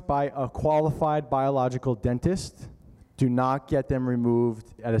fillings by a qualified biological dentist. Do not get them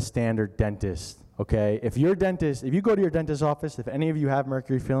removed at a standard dentist, okay? If you go to your dentist's office, if any of you have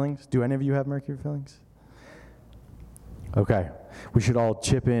mercury fillings, do any of you have mercury fillings? Okay, we should all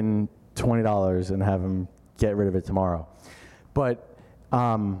chip in $20 and have them get rid of it tomorrow. But,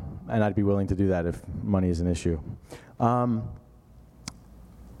 and I'd be willing to do that if money is an issue.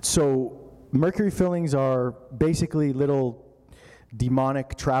 So mercury fillings are basically little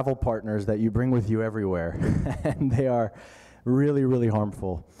demonic travel partners that you bring with you everywhere, and they are really, really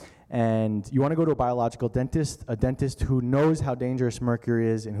harmful. And you want to go to a biological dentist, a dentist who knows how dangerous mercury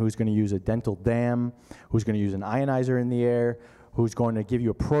is and who's going to use a dental dam, who's going to use an ionizer in the air, who's going to give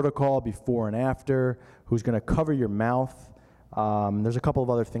you a protocol before and after, who's going to cover your mouth. There's a couple of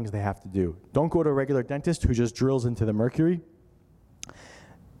other things they have to do. Don't go to a regular dentist who just drills into the mercury.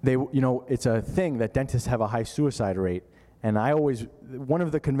 It's a thing that dentists have a high suicide rate. And one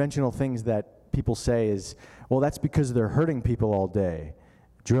of the conventional things that people say is, well, that's because they're hurting people all day,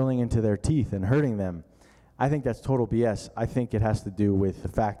 drilling into their teeth and hurting them. I think that's total BS. I think it has to do with the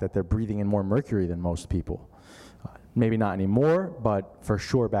fact that they're breathing in more mercury than most people. Maybe not anymore, but for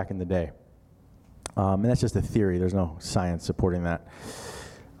sure back in the day. And that's just a theory. There's no science supporting that.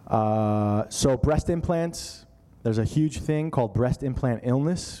 So breast implants, there's a huge thing called breast implant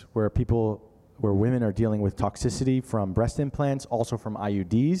illness where women are dealing with toxicity from breast implants, also from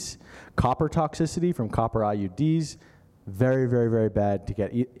IUDs, copper toxicity from copper IUDs. Very, very, very bad to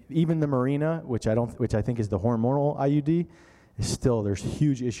get. Even the Mirena, which I think is the hormonal IUD, is still, there's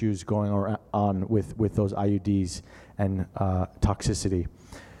huge issues going on with those IUDs and toxicity.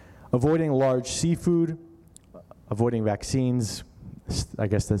 Avoiding large seafood, avoiding vaccines. I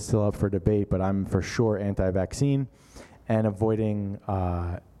guess that's still up for debate, but I'm for sure anti-vaccine, and avoiding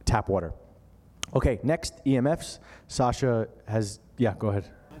tap water. Okay, next, EMFs. Sasha has, yeah, go ahead.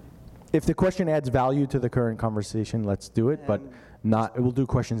 If the question adds value to the current conversation, let's do it, but we'll do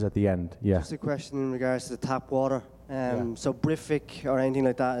questions at the end, yeah. Just a question in regards to the tap water. So Brific or anything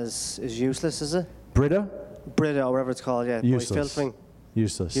like that is useless, is it? Brita? Brita or whatever it's called, yeah. Useless. Voice filtering.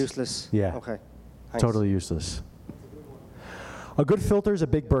 Useless. Useless. Yeah. Okay. Thanks. Totally useless. A good filter is a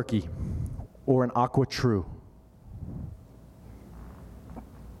Big Berkey or an Aqua True.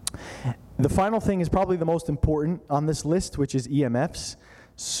 The final thing is probably the most important on this list, which is EMFs.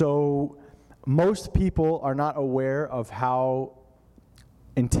 So most people are not aware of how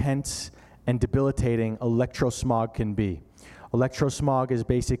intense and debilitating electrosmog can be. Electrosmog is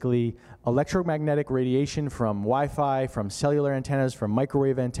basically electromagnetic radiation from Wi-Fi, from cellular antennas, from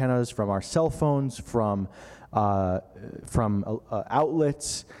microwave antennas, from our cell phones, from outlets,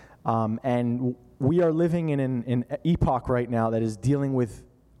 and we are living in an epoch right now that is dealing with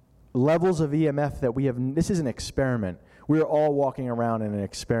levels of EMF that we have. This is an experiment. We are all walking around in an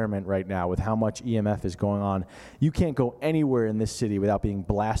experiment right now with how much EMF is going on. You can't go anywhere in this city without being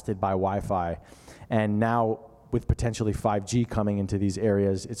blasted by Wi-Fi, and now with potentially 5G coming into these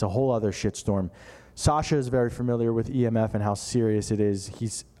areas, it's a whole other shitstorm. Sasha is very familiar with EMF and how serious it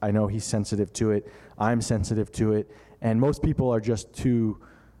is. I know he's sensitive to it. I'm sensitive to it. And most people are just too,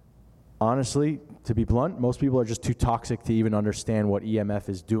 honestly, to be blunt, most people are just too toxic to even understand what EMF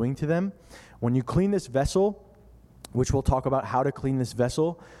is doing to them. When you clean this vessel, which we'll talk about how to clean this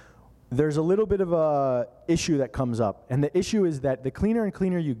vessel, there's a little bit of a issue that comes up. And the issue is that the cleaner and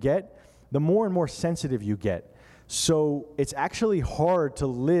cleaner you get, the more and more sensitive you get. So it's actually hard to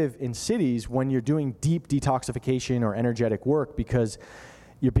live in cities when you're doing deep detoxification or energetic work, because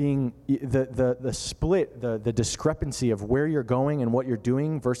you're being, the split, the discrepancy of where you're going and what you're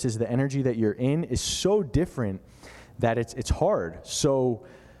doing versus the energy that you're in is so different that it's hard. So,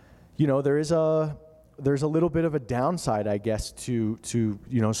 you know, there's a little bit of a downside, I guess, to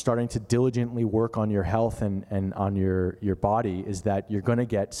starting to diligently work on your health and on your body, is that you're going to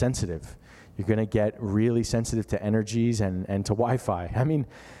get sensitive. You're going to get really sensitive to energies and to Wi-Fi. I mean,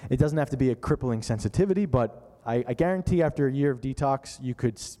 it doesn't have to be a crippling sensitivity, but I guarantee after a year of detox, you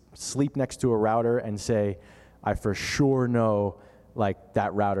could sleep next to a router and say, I for sure know, like,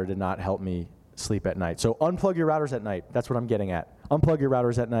 that router did not help me sleep at night. So unplug your routers at night. That's what I'm getting at. Unplug your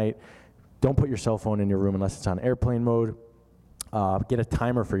routers at night. Don't put your cell phone in your room unless it's on airplane mode. Get a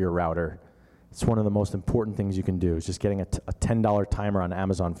timer for your router. It's one of the most important things you can do, is just getting a $10 timer on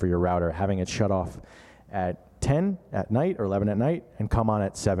Amazon for your router, having it shut off at 10 at night or 11 at night and come on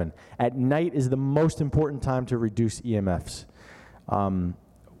at 7. At night is the most important time to reduce EMFs. 1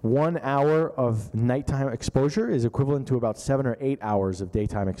 hour of nighttime exposure is equivalent to about 7 or 8 hours of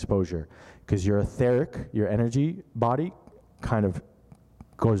daytime exposure, because your etheric, your energy body, kind of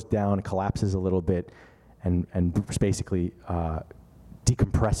goes down, collapses a little bit, and basically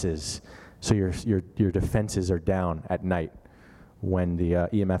decompresses. So your defenses are down at night when the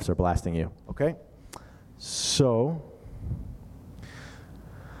EMFs are blasting you, okay? So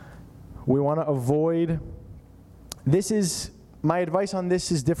we want to avoid, my advice on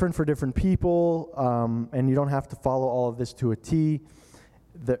this is different for different people, and you don't have to follow all of this to a T,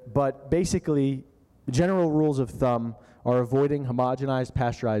 but basically, general rules of thumb are avoiding homogenized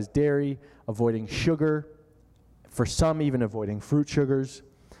pasteurized dairy, avoiding sugar, for some even avoiding fruit sugars,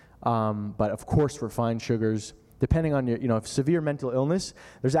 but of course refined sugars. Depending on your, if severe mental illness,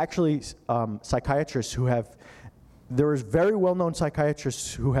 there's actually psychiatrists there's very well-known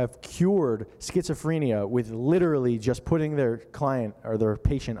psychiatrists who have cured schizophrenia with literally just putting their client or their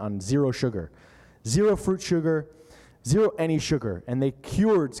patient on zero sugar, zero fruit sugar, zero any sugar, and they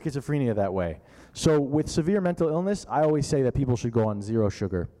cured schizophrenia that way. So with severe mental illness, I always say that people should go on zero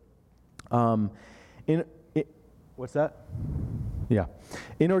sugar. What's that? Yeah.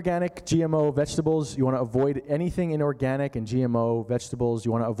 Inorganic GMO vegetables, you want to avoid anything inorganic and GMO vegetables.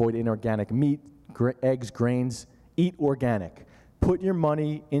 You want to avoid inorganic meat, eggs, grains. Eat organic. Put your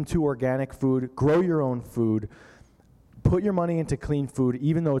money into organic food. Grow your own food. Put your money into clean food,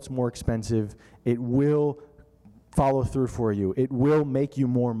 even though it's more expensive. It will follow through for you. It will make you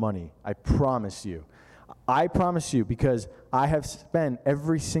more money. I promise you. I promise you, because I have spent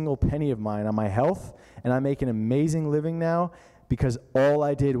every single penny of mine on my health, and I make an amazing living now because all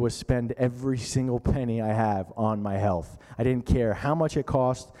I did was spend every single penny I have on my health. I didn't care how much it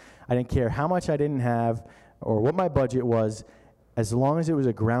cost. I didn't care how much I didn't have or what my budget was, as long as it was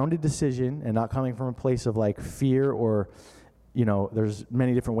a grounded decision and not coming from a place of like fear or, there's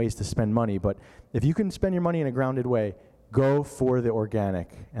many different ways to spend money. But if you can spend your money in a grounded way, go for the organic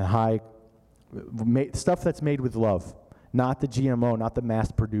and stuff that's made with love, not the GMO, not the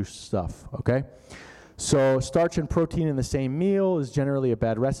mass-produced stuff, okay? So starch and protein in the same meal is generally a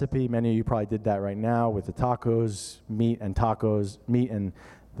bad recipe. Many of you probably did that right now with the tacos, meat and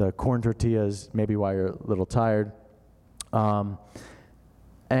the corn tortillas, maybe why you're a little tired.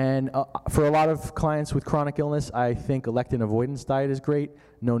 And for a lot of clients with chronic illness, I think a lectin avoidance diet is great.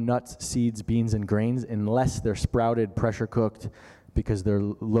 No nuts, seeds, beans, and grains, unless they're sprouted, pressure cooked, because they're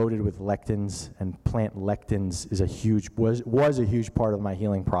loaded with lectins, and plant lectins was a huge part of my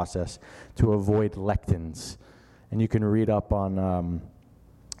healing process, to avoid lectins. And you can read up on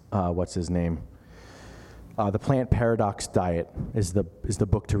what's his name? The Plant Paradox Diet is the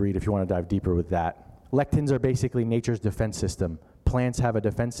book to read if you want to dive deeper with that. Lectins are basically nature's defense system. Plants have a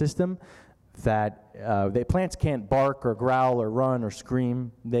defense system that plants can't bark or growl or run or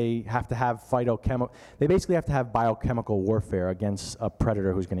scream. They have to have they basically have to have biochemical warfare against a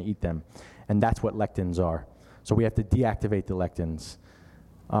predator who's going to eat them. And that's what lectins are. So we have to deactivate the lectins.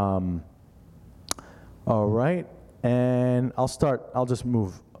 All right, and I'll just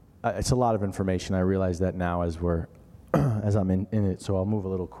move. It's a lot of information. I realize that now as I'm in it, so I'll move a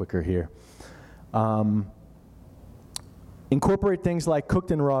little quicker here. Incorporate things like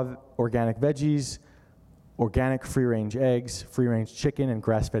cooked and raw organic veggies, organic free-range eggs, free-range chicken, and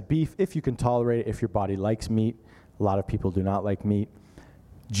grass-fed beef, if you can tolerate it, if your body likes meat. A lot of people do not like meat.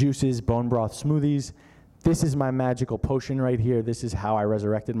 Juices, bone broth smoothies. This is my magical potion right here. This is how I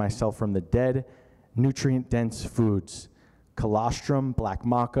resurrected myself from the dead. Nutrient-dense foods. Colostrum, black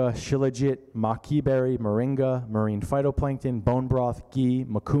maca, shilajit, maki berry, moringa, marine phytoplankton, bone broth, ghee,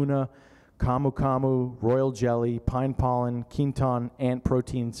 mucuna, camu camu, royal jelly, pine pollen, quinton, ant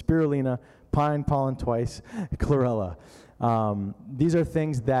protein, spirulina, pine pollen twice, chlorella. These are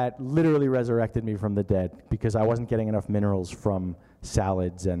things that literally resurrected me from the dead because I wasn't getting enough minerals from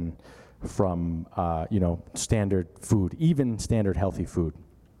salads and from standard food, even standard healthy food.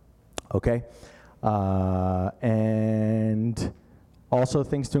 Okay? And also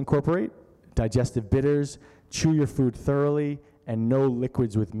things to incorporate: digestive bitters, chew your food thoroughly, and no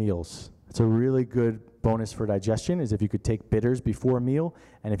liquids with meals. It's a really good bonus for digestion is if you could take bitters before a meal,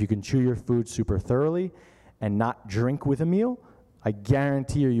 and if you can chew your food super thoroughly and not drink with a meal, I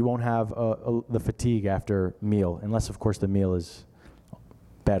guarantee you won't have the fatigue after meal, unless, of course, the meal is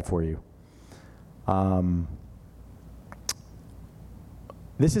bad for you.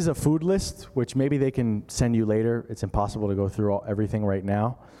 This is a food list, which maybe they can send you later. It's impossible to go through everything right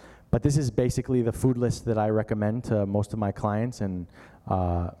now. But this is basically the food list that I recommend to most of my clients and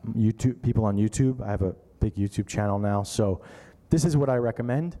people on YouTube. I have a big YouTube channel now. So this is what I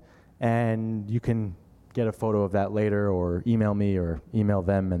recommend. And you can get a photo of that later or email me or email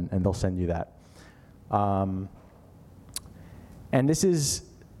them, and they'll send you that. And this is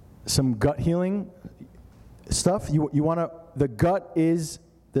some gut healing stuff. The gut is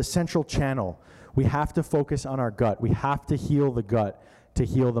the central channel. We have to focus on our gut. We have to heal the gut to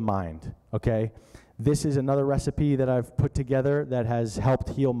heal the mind, okay? This is another recipe that I've put together that has helped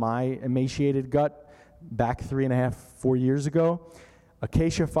heal my emaciated gut back 3.5, 4 years ago.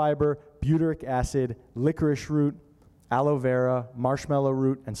 Acacia fiber, butyric acid, licorice root, aloe vera, marshmallow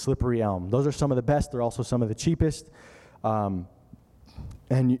root, and slippery elm. Those are some of the best. They're also some of the cheapest. And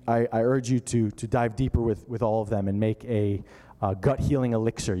I urge you to dive deeper with all of them and make a gut healing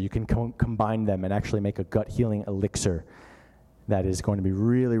elixir. You can combine them and actually make a gut healing elixir that is going to be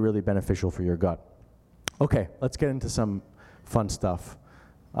really, really beneficial for your gut. Okay, let's get into some fun stuff.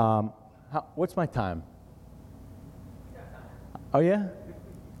 What's my time? Oh, yeah?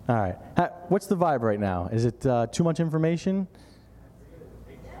 All right. What's the vibe right now? Is it too much information?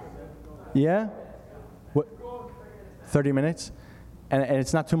 Yeah? What? 30 minutes? And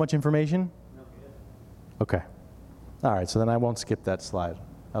it's not too much information? Okay. All right, so then I won't skip that slide.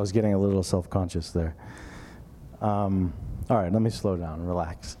 I was getting a little self-conscious there. All right, let me slow down,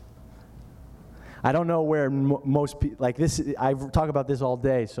 relax. I don't know where most people, like this, I talk about this all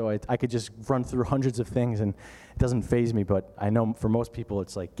day, so I could just run through hundreds of things and it doesn't faze me, but I know for most people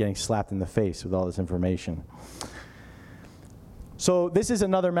it's like getting slapped in the face with all this information. So this is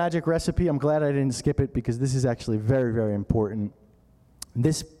another magic recipe. I'm glad I didn't skip it because this is actually very, very important.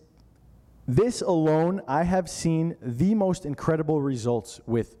 This alone, I have seen the most incredible results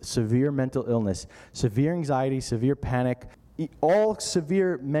with severe mental illness, severe anxiety, severe panic, all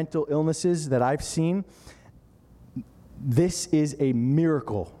severe mental illnesses that I've seen. This is a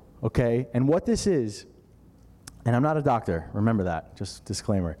miracle, okay? And what this is, and I'm not a doctor, remember that, just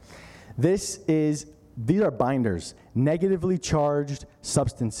disclaimer. These are binders, negatively charged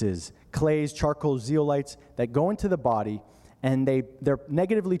substances, clays, charcoal, zeolites that go into the body, and they're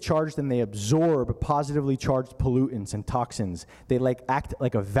negatively charged and they absorb positively charged pollutants and toxins. They act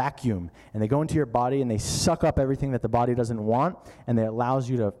like a vacuum, and they go into your body and they suck up everything that the body doesn't want, and it allows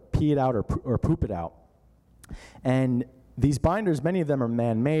you to pee it out or poop it out. And these binders, many of them are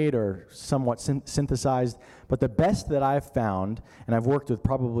man-made or somewhat synthesized, but the best that I've found, and I've worked with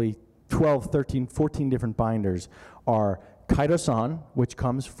probably 12, 13, 14 different binders, are chitosan, which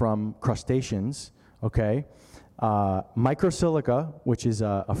comes from crustaceans, okay? Microsilica, which is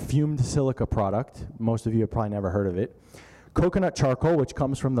a fumed silica product. Most of you have probably never heard of it. Coconut charcoal, which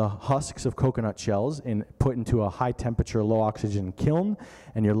comes from the husks of coconut shells and put into a high temperature, low oxygen kiln,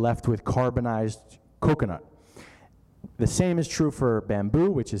 and you're left with carbonized coconut. The same is true for bamboo,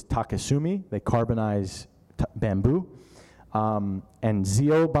 which is takesumi. They carbonize bamboo. And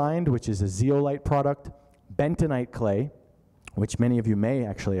zeobind, which is a zeolite product. Bentonite clay, which many of you may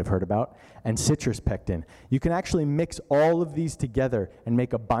actually have heard about, and citrus pectin. You can actually mix all of these together and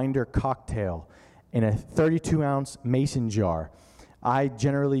make a binder cocktail in a 32-ounce mason jar. I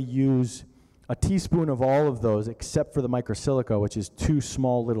generally use a teaspoon of all of those, except for the microsilica, which is 2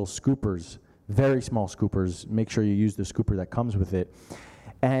 small little scoopers, very small scoopers. Make sure you use the scooper that comes with it.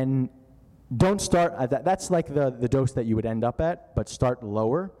 And don't start at that. That's like the dose that you would end up at, but start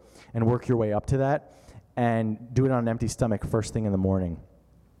lower and work your way up to that. And do it on an empty stomach first thing in the morning.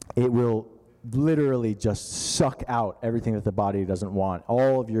 It will literally just suck out everything that the body doesn't want.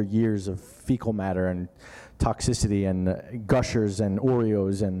 All of your years of fecal matter and toxicity and Gushers and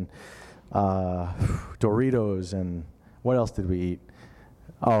Oreos and Doritos and what else did we eat?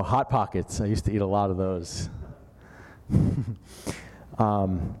 Oh, Hot Pockets. I used to eat a lot of those.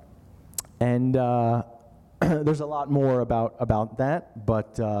 There's a lot more about that,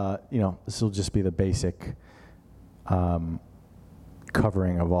 but this will just be the basic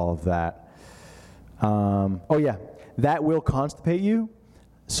covering of all of that. That will constipate you.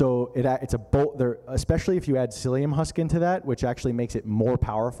 So it's a bolt there, especially if you add psyllium husk into that, which actually makes it more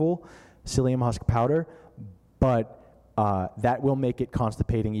powerful, psyllium husk powder. But that will make it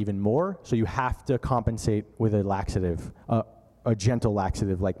constipating even more. So you have to compensate with a laxative. A gentle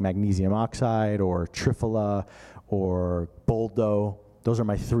laxative like magnesium oxide or Triphala or Boldo. Those are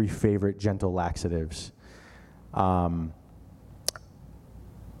my 3 favorite gentle laxatives.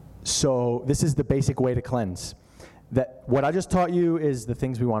 So this is the basic way to cleanse. That what I just taught you is the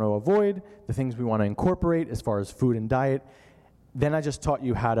things we want to avoid, the things we want to incorporate as far as food and diet. Then I just taught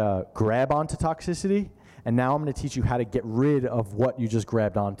you how to grab onto toxicity, and now I'm going to teach you how to get rid of what you just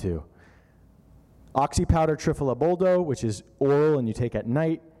grabbed onto. Oxy powder Triphala Boldo, which is oral and you take at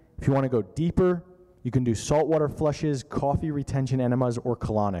night. If you want to go deeper, you can do saltwater flushes, coffee retention enemas, or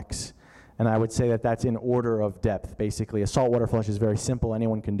colonics. And I would say that that's in order of depth. Basically, a saltwater flush is very simple.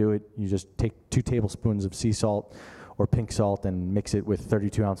 Anyone can do it. You just take 2 tablespoons of sea salt or pink salt and mix it with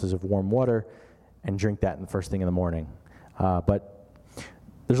 32 ounces of warm water and drink that in the first thing in the morning. But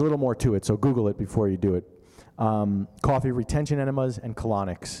there's a little more to it, so Google it before you do it. Coffee retention enemas and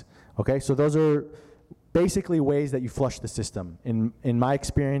colonics. Okay, so those are basically ways that you flush the system. In my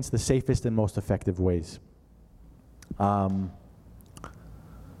experience, the safest and most effective ways. And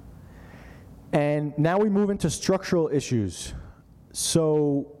now we move into structural issues.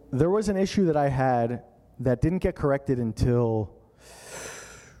 So there was an issue that I had that didn't get corrected until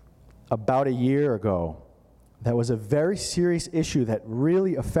about a year ago. That was a very serious issue that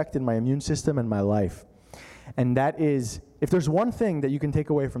really affected my immune system and my life. And that is, if there's one thing that you can take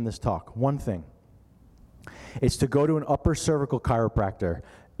away from this talk, one thing, it's to go to an upper cervical chiropractor.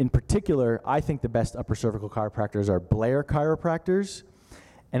 In particular, I think the best upper cervical chiropractors are Blair chiropractors.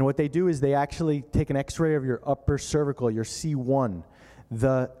 And what they do is they actually take an x-ray of your upper cervical, your C1.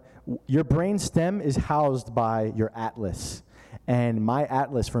 Your brain stem is housed by your atlas. And my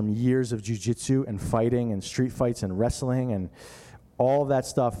atlas from years of jiu-jitsu and fighting and street fights and wrestling and all of that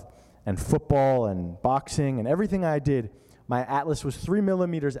stuff and football and boxing and everything I did, my atlas was 3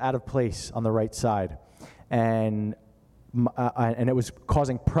 millimeters out of place on the right side. And it was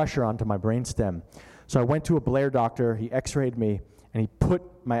causing pressure onto my brainstem. So I went to a Blair doctor, he x-rayed me, and he put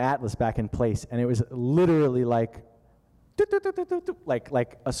my atlas back in place. And it was literally like like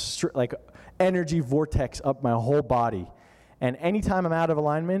like energy vortex up my whole body. And anytime I'm out of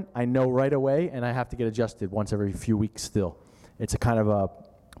alignment, I know right away, and I have to get adjusted once every few weeks still. It's a kind of a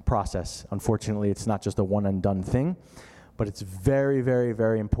process. Unfortunately, it's not just a one and done thing, but it's very, very,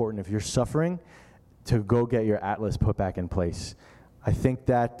 very important if you're suffering to go get your atlas put back in place. I think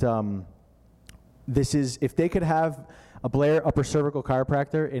that this is, if they could have a Blair upper cervical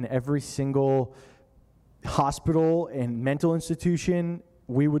chiropractor in every single hospital and mental institution,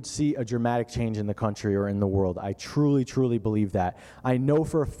 we would see a dramatic change in the country or in the world. I truly, truly believe that. I know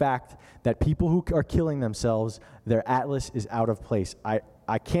for a fact that people who are killing themselves, their atlas is out of place.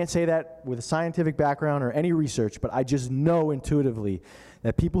 I can't say that with a scientific background or any research, but I just know intuitively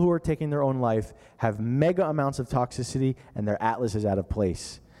that people who are taking their own life have mega amounts of toxicity and their atlas is out of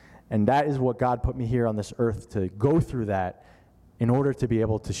place. And that is what God put me here on this earth to go through that in order to be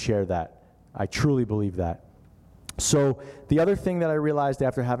able to share that. I truly believe that. So the other thing that I realized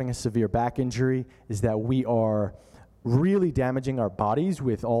after having a severe back injury is that we are really damaging our bodies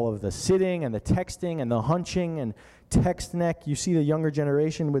with all of the sitting and the texting and the hunching and text neck. You see the younger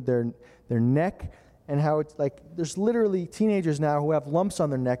generation with their neck and how it's like there's literally teenagers now who have lumps on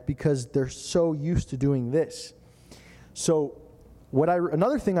their neck because they're so used to doing this. So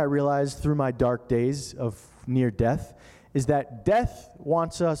another thing I realized through my dark days of near death is that death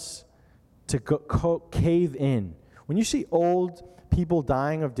wants us to cave in. When you see old people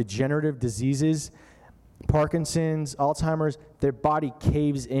dying of degenerative diseases, Parkinson's, Alzheimer's, their body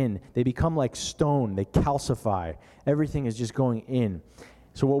caves in. They become like stone. They calcify. Everything is just going in.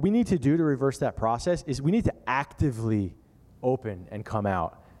 So what we need to do to reverse that process is we need to actively open and come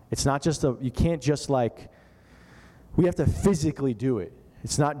out. It's not just you can't just we have to physically do it.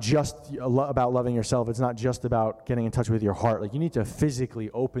 It's not just about loving yourself. It's not just about getting in touch with your heart. Like, you need to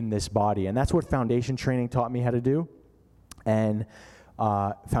physically open this body. And that's what foundation training taught me how to do. And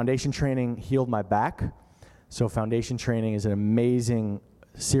foundation training healed my back. So foundation training is an amazing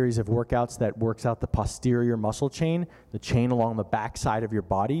series of workouts that works out the posterior muscle chain, the chain along the back side of your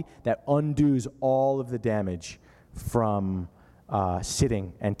body that undoes all of the damage from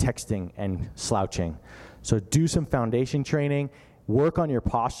sitting and texting and slouching. So do some foundation training. Work on your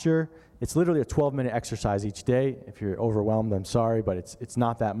posture. It's literally a 12-minute exercise each day. If you're overwhelmed, I'm sorry, but it's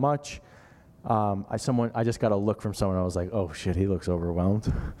not that much. I just got a look from someone. I was like, oh shit, he looks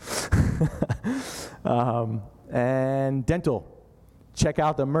overwhelmed. And dental. Check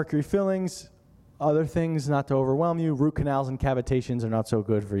out the mercury fillings. Other things not to overwhelm you. Root canals and cavitations are not so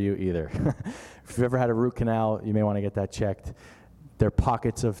good for you either. If you've ever had a root canal, you may want to get that checked. There are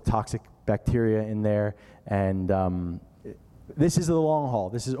pockets of toxic bacteria in there, and this is the long haul.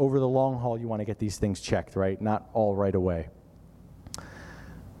 This is over the long haul. You want to get these things checked, right? Not all right away.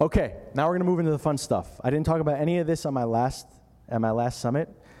 Okay, now we're going to move into the fun stuff. I didn't talk about any of this at my last summit.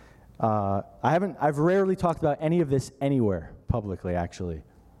 I've rarely talked about any of this anywhere publicly, actually.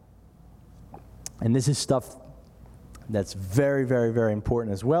 And this is stuff that's very, very, very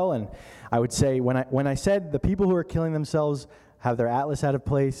important as well. And I would say when I said the people who are killing themselves have their atlas out of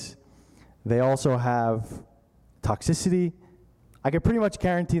place, they also have toxicity. I can pretty much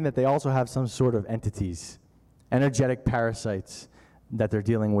guarantee that they also have some sort of entities, energetic parasites that they're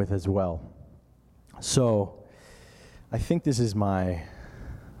dealing with as well. So I think this is let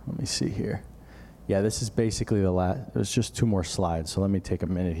me see here. Yeah, this is basically the last. There's just 2 more slides, so let me take a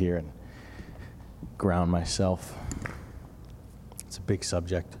minute here and ground myself. It's a big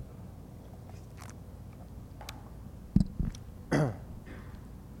subject. All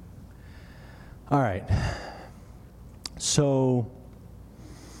right. So,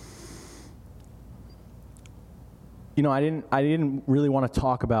 I didn't really want to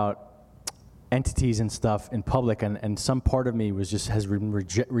talk about entities and stuff in public, and some part of me has been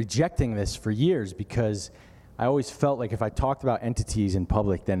rejecting this for years, because I always felt like if I talked about entities in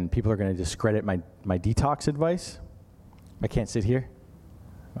public, then people are going to discredit my detox advice. I can't sit here?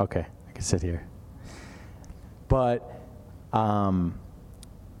 Okay, I can sit here. But,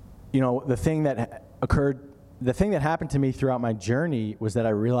 the thing that happened to me throughout my journey was that I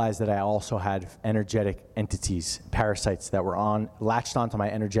realized that I also had energetic entities, parasites that were latched onto my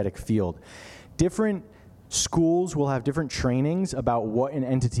energetic field. Different schools will have different trainings about what an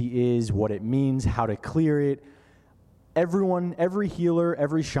entity is, what it means, how to clear it. Every healer,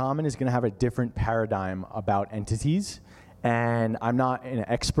 every shaman is going to have a different paradigm about entities. And I'm not an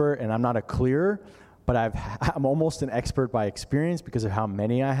expert and I'm not a clearer, but I'm almost an expert by experience because of how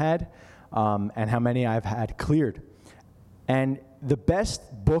many I had. And how many I've had cleared. And the best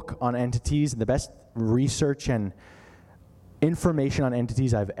book on entities, and the best research and information on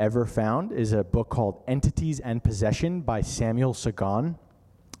entities I've ever found is a book called Entities and Possession by Samuel Sagan,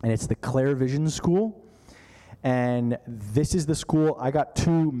 and it's the Clair Vision School. And this is the school. I got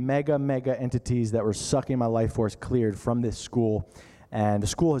 2 mega entities that were sucking my life force cleared from this school, and the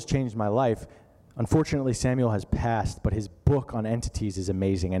school has changed my life. Unfortunately, Samuel has passed, but his book on entities is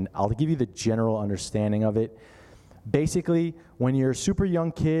amazing, and I'll give you the general understanding of it. Basically, when you're a super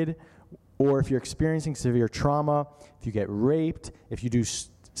young kid, or if you're experiencing severe trauma, if you get raped, if you do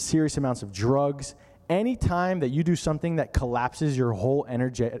serious amounts of drugs, any time that you do something that collapses your whole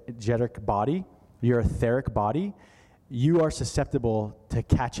energetic body, your etheric body, you are susceptible to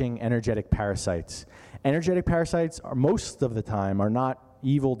catching energetic parasites. Energetic parasites are most of the time are not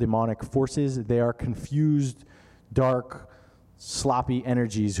evil demonic forces. They are confused, dark, sloppy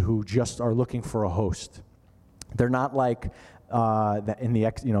energies who just are looking for a host. They're not like in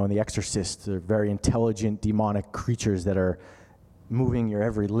The Exorcist. They're very intelligent demonic creatures that are moving your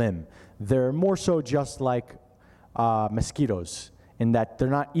every limb. They're more so just like mosquitoes in that they're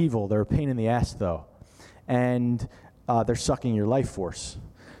not evil. They're a pain in the ass though, and they're sucking your life force.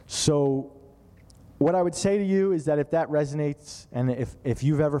 So what I would say to you is that if that resonates, and if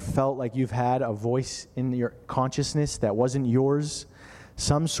you've ever felt like you've had a voice in your consciousness that wasn't yours,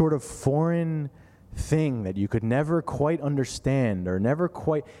 some sort of foreign thing that you could never quite understand or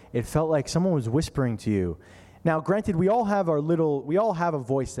it felt like someone was whispering to you. Now, granted, we all have a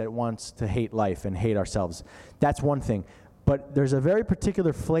voice that wants to hate life and hate ourselves. That's one thing. But there's a very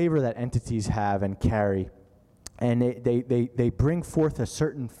particular flavor that entities have and carry, and they bring forth a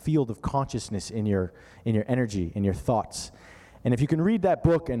certain field of consciousness in your energy, in your thoughts. And if you can read that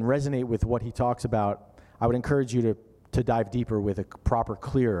book and resonate with what he talks about, I would encourage you to dive deeper with a proper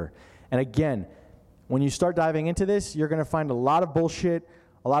clearer. And again, when you start diving into this, you're going to find a lot of bullshit,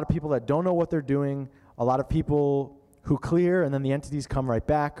 a lot of people that don't know what they're doing, a lot of people who clear and then the entities come right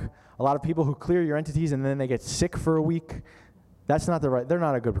back, a lot of people who clear your entities and then they get sick for a week. They're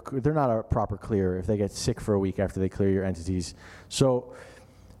not a proper clear if they get sick for a week after they clear your entities. So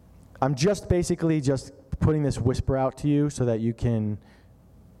I'm just basically putting this whisper out to you so that you can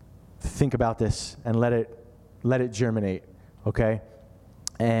think about this and let it germinate, okay?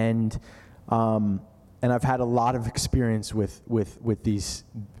 And I've had a lot of experience with these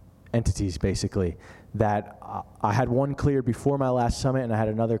entities, basically, that I had one cleared before my last summit, and I had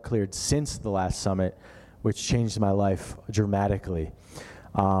another cleared since the last summit, which changed my life dramatically.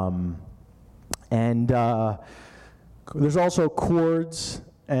 There's also cords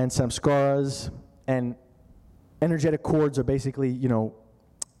and samskaras, and energetic cords are basically,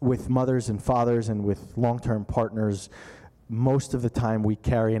 with mothers and fathers and with long-term partners. Most of the time we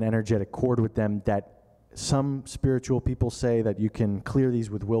carry an energetic cord with them that some spiritual people say that you can clear these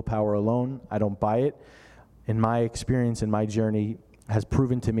with willpower alone. I don't buy it. In my experience, in my journey, has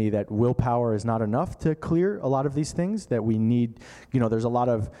proven to me that willpower is not enough to clear a lot of these things, that we need, there's a lot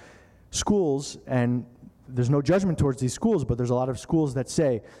of schools, and there's no judgment towards these schools, but there's a lot of schools that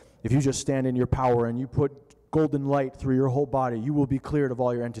say, if you just stand in your power and you put golden light through your whole body, you will be cleared of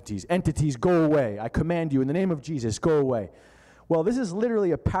all your entities. Entities, go away. I command you in the name of Jesus, go away. Well, this is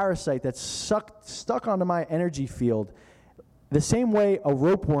literally a parasite that's stuck onto my energy field the same way a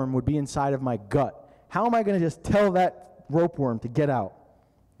rope worm would be inside of my gut. How am I going to just tell that rope worm to get out?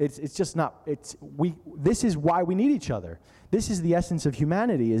 It's just not. This is why we need each other. This is the essence of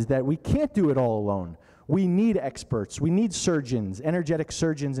humanity, is that we can't do it all alone. We need experts. We need surgeons, energetic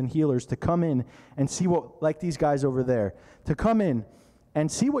surgeons and healers to come in and see what, like these guys over there, to come in and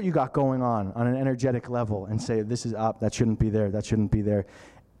see what you got going on an energetic level and say, this is up, that shouldn't be there, that shouldn't be there.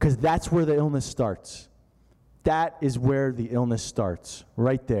 Because that's where the illness starts. That is where the illness starts,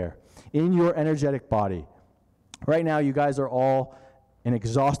 right there, in your energetic body. Right now, you guys are all an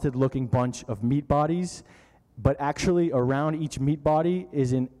exhausted-looking bunch of meat bodies, but actually around each meat body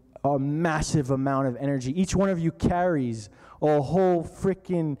is a massive amount of energy. Each one of you carries a whole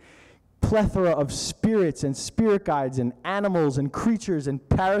freaking plethora of spirits and spirit guides and animals and creatures and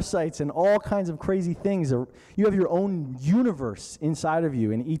parasites and all kinds of crazy things. You have your own universe inside of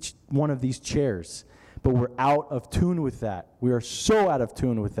you in each one of these chairs. But we're out of tune with that. We are so out of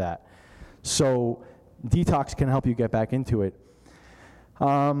tune with that. So Detox can help you get back into it.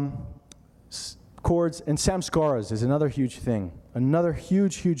 Cords and samskaras is another huge thing. Another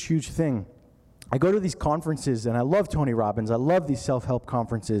huge thing. I go to these conferences, and I love Tony Robbins. I love these self-help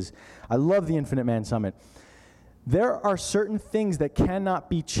conferences. I love the Infinite Man Summit. There are certain things that cannot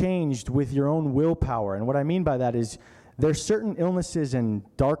be changed with your own willpower. And what I mean by that is there's certain illnesses and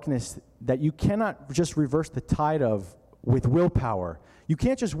darkness that you cannot just reverse the tide of with willpower. You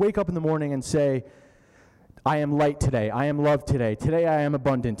can't just wake up in the morning and say, I am light today. I am love today. Today I am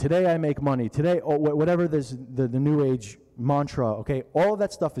abundant. Today I make money. Today, whatever this, the New Age mantra, okay? All of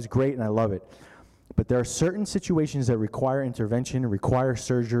that stuff is great and I love it. But there are certain situations that require intervention, require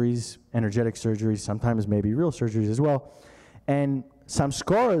surgeries, energetic surgeries, sometimes maybe real surgeries as well. And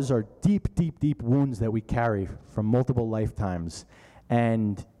samskaras are deep, deep, deep wounds that we carry from multiple lifetimes.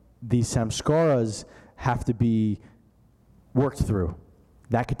 And these samskaras have to be worked through.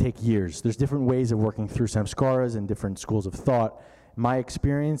 That could take years. There's different ways of working through samskaras and different schools of thought. My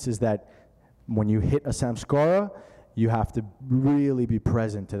experience is that when you hit a samskara, you have to really be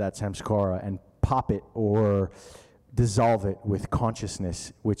present to that samskara and pop it or dissolve it with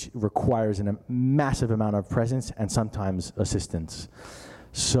consciousness, which requires a massive amount of presence and sometimes assistance.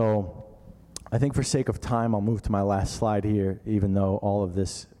 So I think for sake of time, I'll move to my last slide here, even though all of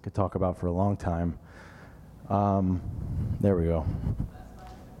this I could talk about for a long time. There we go.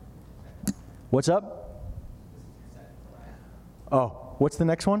 What's up? Oh, what's the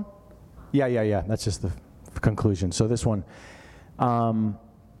next one? Yeah. That's just the conclusion. So this one,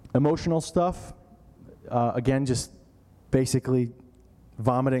 emotional stuff. Again, just basically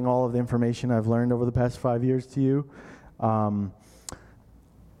vomiting all of the information I've learned over the past 5 years to you.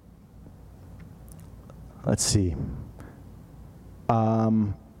 Let's see.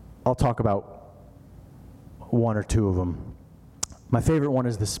 I'll talk about one or two of them. My favorite one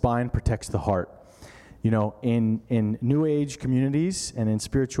is the spine protects the heart. You know, in New Age communities and in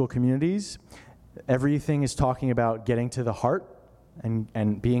spiritual communities, everything is talking about getting to the heart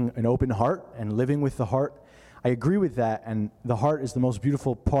and being an open heart and living with the heart. I agree with that, and the heart is the most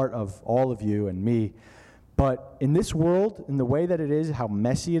beautiful part of all of you and me. But in this world, in the way that it is, how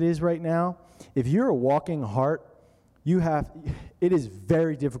messy it is right now, if you're a walking heart, it is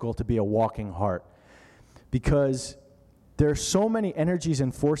very difficult to be a walking heart, because there are so many energies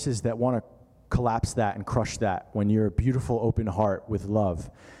and forces that want to collapse that and crush that when you're a beautiful open heart with love.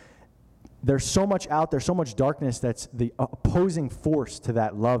 There's so much out there, so much darkness that's the opposing force to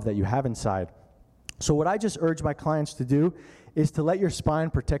that love that you have inside. So what I just urge my clients to do is to let your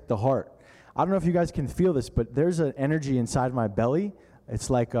spine protect the heart. I don't know if you guys can feel this, but there's an energy inside my belly. It's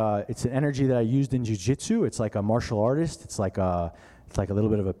like it's an energy that I used in jiu-jitsu. It's like a martial artist. It's like a little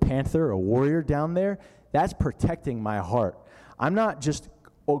bit of a panther, a warrior down there. That's protecting my heart. I'm not just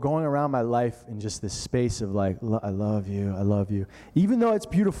going around my life in just this space of like, I love you, even though it's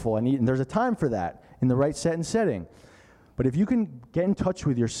beautiful, and there's a time for that in the right set and setting. But if you can get in touch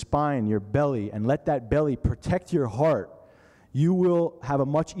with your spine, your belly, and let that belly protect your heart, you will have a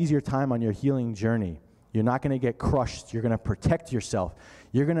much easier time on your healing journey. You're not going to get crushed. You're going to protect yourself.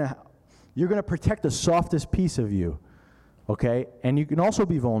 You're going to protect the softest piece of you. Okay? And you can also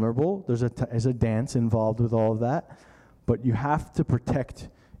be vulnerable. There's a dance involved with all of that. But you have to protect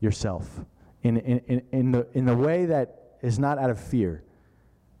yourself in the way that is not out of fear.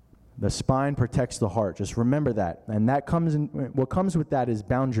 The spine protects the heart. Just remember that. And that comes in, what comes with that is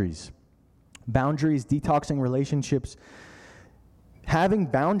boundaries. Boundaries, detoxing relationships. Having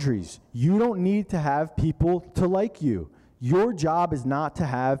boundaries. You don't need to have people to like you. Your job is not to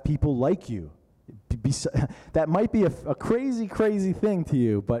have people like you. That might be a crazy, crazy thing to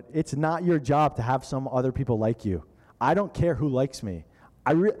you, but it's not your job to have some other people like you. I don't care who likes me.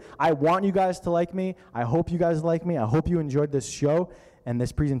 I want you guys to like me. I hope you guys like me. I hope you enjoyed this show and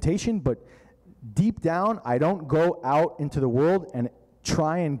this presentation, but deep down, I don't go out into the world and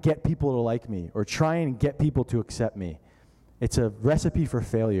try and get people to like me or try and get people to accept me. It's a recipe for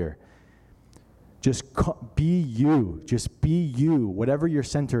failure. Just be you. Just be you. Whatever your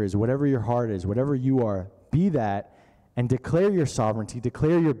center is, whatever your heart is, whatever you are, be that and declare your sovereignty,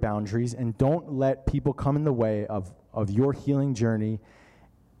 declare your boundaries, and don't let people come in the way of your healing journey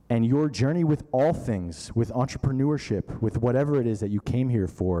and your journey with all things, with entrepreneurship, with whatever it is that you came here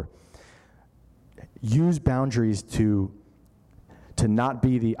for. Use boundaries to not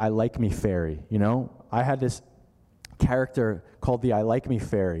be the I like me fairy, you know? I had this character called the I like me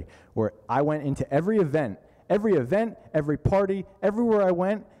fairy, where I went into every event, every party, everywhere I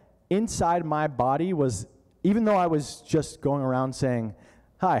went, inside my body was, even though I was just going around saying,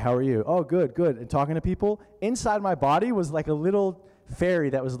 hi, how are you? Oh, good, and talking to people, inside my body was like a little fairy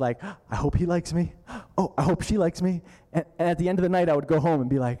that was like, I hope he likes me. Oh, I hope she likes me. And at the end of the night, I would go home and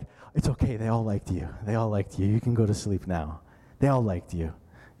be like, it's okay, they all liked you. You can go to sleep now. They all liked you,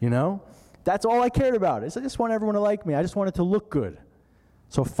 you know? That's all I cared about. I just want everyone to like me. I just want it to look good.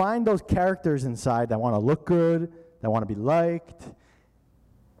 So find those characters inside that want to look good, that want to be liked.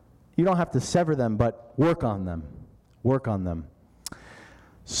 You don't have to sever them, but work on them. Work on them.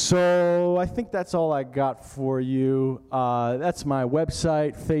 So I think that's all I got for you. That's my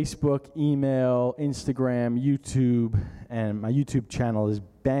website, Facebook, email, Instagram, YouTube, and my YouTube channel is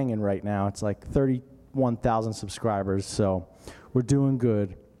banging right now. It's like 31,000 subscribers, so we're doing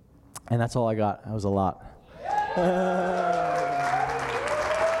good. And that's all I got. That was a lot.